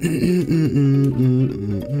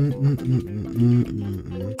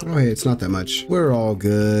 Oh, hey, it's not that much. We're all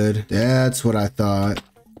good. That's what I thought.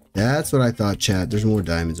 That's what I thought, chat. There's more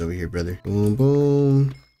diamonds over here, brother. Boom,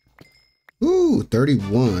 boom. Ooh,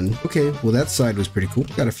 31. Okay, well, that side was pretty cool.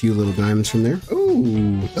 Got a few little diamonds from there.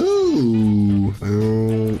 Ooh, ooh.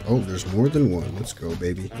 Oh, there's more than one. Let's go,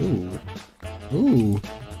 baby. Ooh, ooh.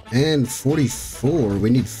 And 44. We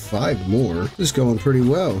need 5 more. This is going pretty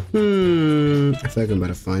well. I feel like I'm about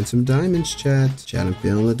to find some diamonds, chat. Chat, I'm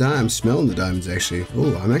feeling the diamonds. I'm smelling the diamonds, actually.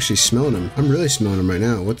 Oh, I'm actually smelling them. I'm really smelling them right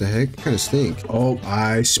now. What the heck? Kind of stink. Oh,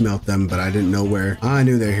 I smelt them, but I didn't know where. I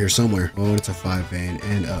knew they're here somewhere. Oh, it's a 5 vein.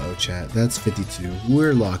 And uh-oh, chat. That's 52.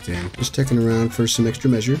 We're locked in. Just checking around for some extra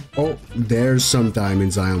measure. Oh, there's some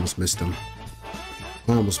diamonds. I almost missed them.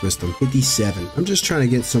 I almost missed them. 57. I'm just trying to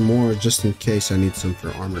get some more just in case I need some for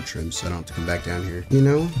armor trim so I don't have to come back down here. You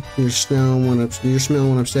know? You're smelling when I'm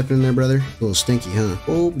stepping in there, brother? A little stinky, huh?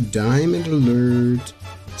 Oh, diamond alert.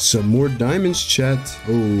 Some more diamonds, chat.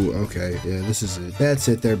 Oh, okay. Yeah, this is it. That's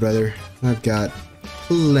it there, brother. I've got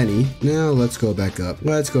plenty. Now let's go back up.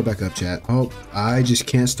 Let's go back up, chat. Oh, I just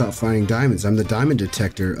can't stop finding diamonds. I'm the diamond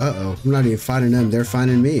detector. Uh-oh. I'm not even finding them. They're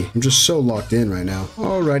finding me. I'm just so locked in right now.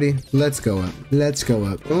 Alrighty. Let's go up. Let's go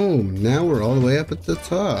up. Boom. Now we're all the way up at the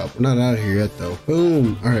top. We're not out of here yet, though.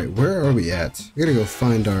 Boom. Alright, where are we at? We gotta go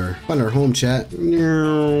find our home, chat.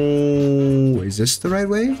 Is this the right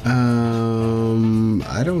way?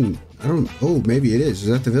 I don't, oh, maybe it is. Is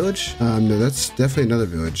that the village? No, that's definitely another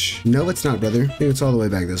village. No, it's not, brother. I think it's all the way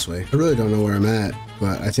back this way. I really don't know where I'm at,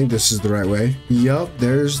 but I think this is the right way. Yup,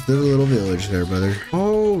 there's the little village there, brother.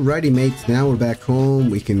 Oh, Alrighty, mates. Now we're back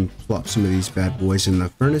home. We can plop some of these bad boys in the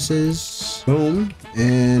furnaces. Boom.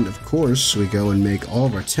 And of course, we go and make all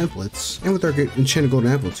of our templates. And with our enchanted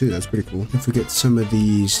golden apple too. That's pretty cool. If we get some of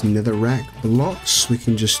these netherrack blocks, we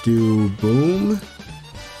can just do boom,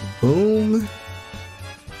 boom,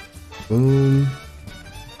 boom.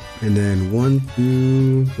 And then 1,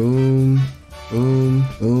 2, boom, boom,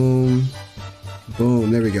 boom,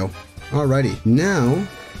 boom. There we go. Alrighty. Now,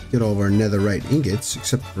 get all of our netherite ingots,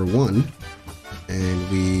 except for one. And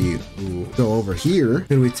we go over here,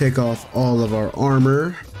 and we take off all of our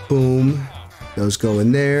armor. Boom. Those go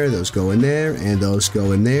in there, those go in there, and those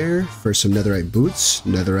go in there for some netherite boots,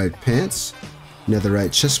 netherite pants,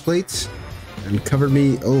 netherite chest plates, and cover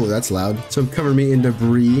me. Oh, that's loud. So cover me in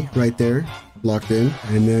debris right there. Locked in.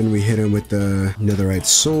 And then we hit him with the netherite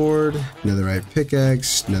sword, netherite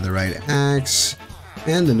pickaxe, netherite axe,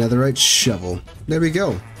 and the netherite shovel. There we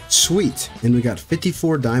go. Sweet. And we got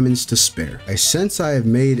 54 diamonds to spare. I sense I have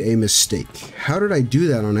made a mistake. How did I do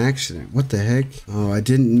that on accident? What the heck? Oh, I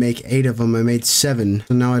didn't make 8 of them. I made 7.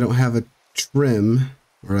 So now I don't have a trim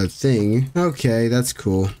or a thing. Okay, that's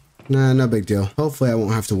cool. Nah, no big deal. Hopefully I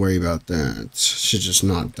won't have to worry about that. Should just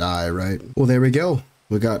not die, right? Well, there we go.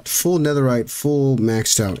 We got full netherite, full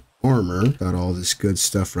maxed out armor. Got all this good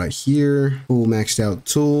stuff right here. Full maxed out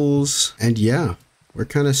tools. And yeah, we're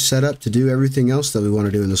kind of set up to do everything else that we want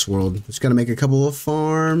to do in this world. Just got to make a couple of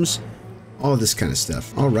farms, all this kind of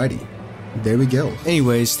stuff. Alrighty, there we go.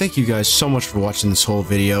 Anyways, thank you guys so much for watching this whole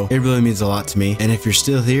video. It really means a lot to me. And if you're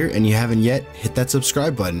still here and you haven't yet, hit that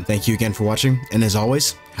subscribe button. Thank you again for watching. And as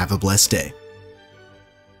always, have a blessed day.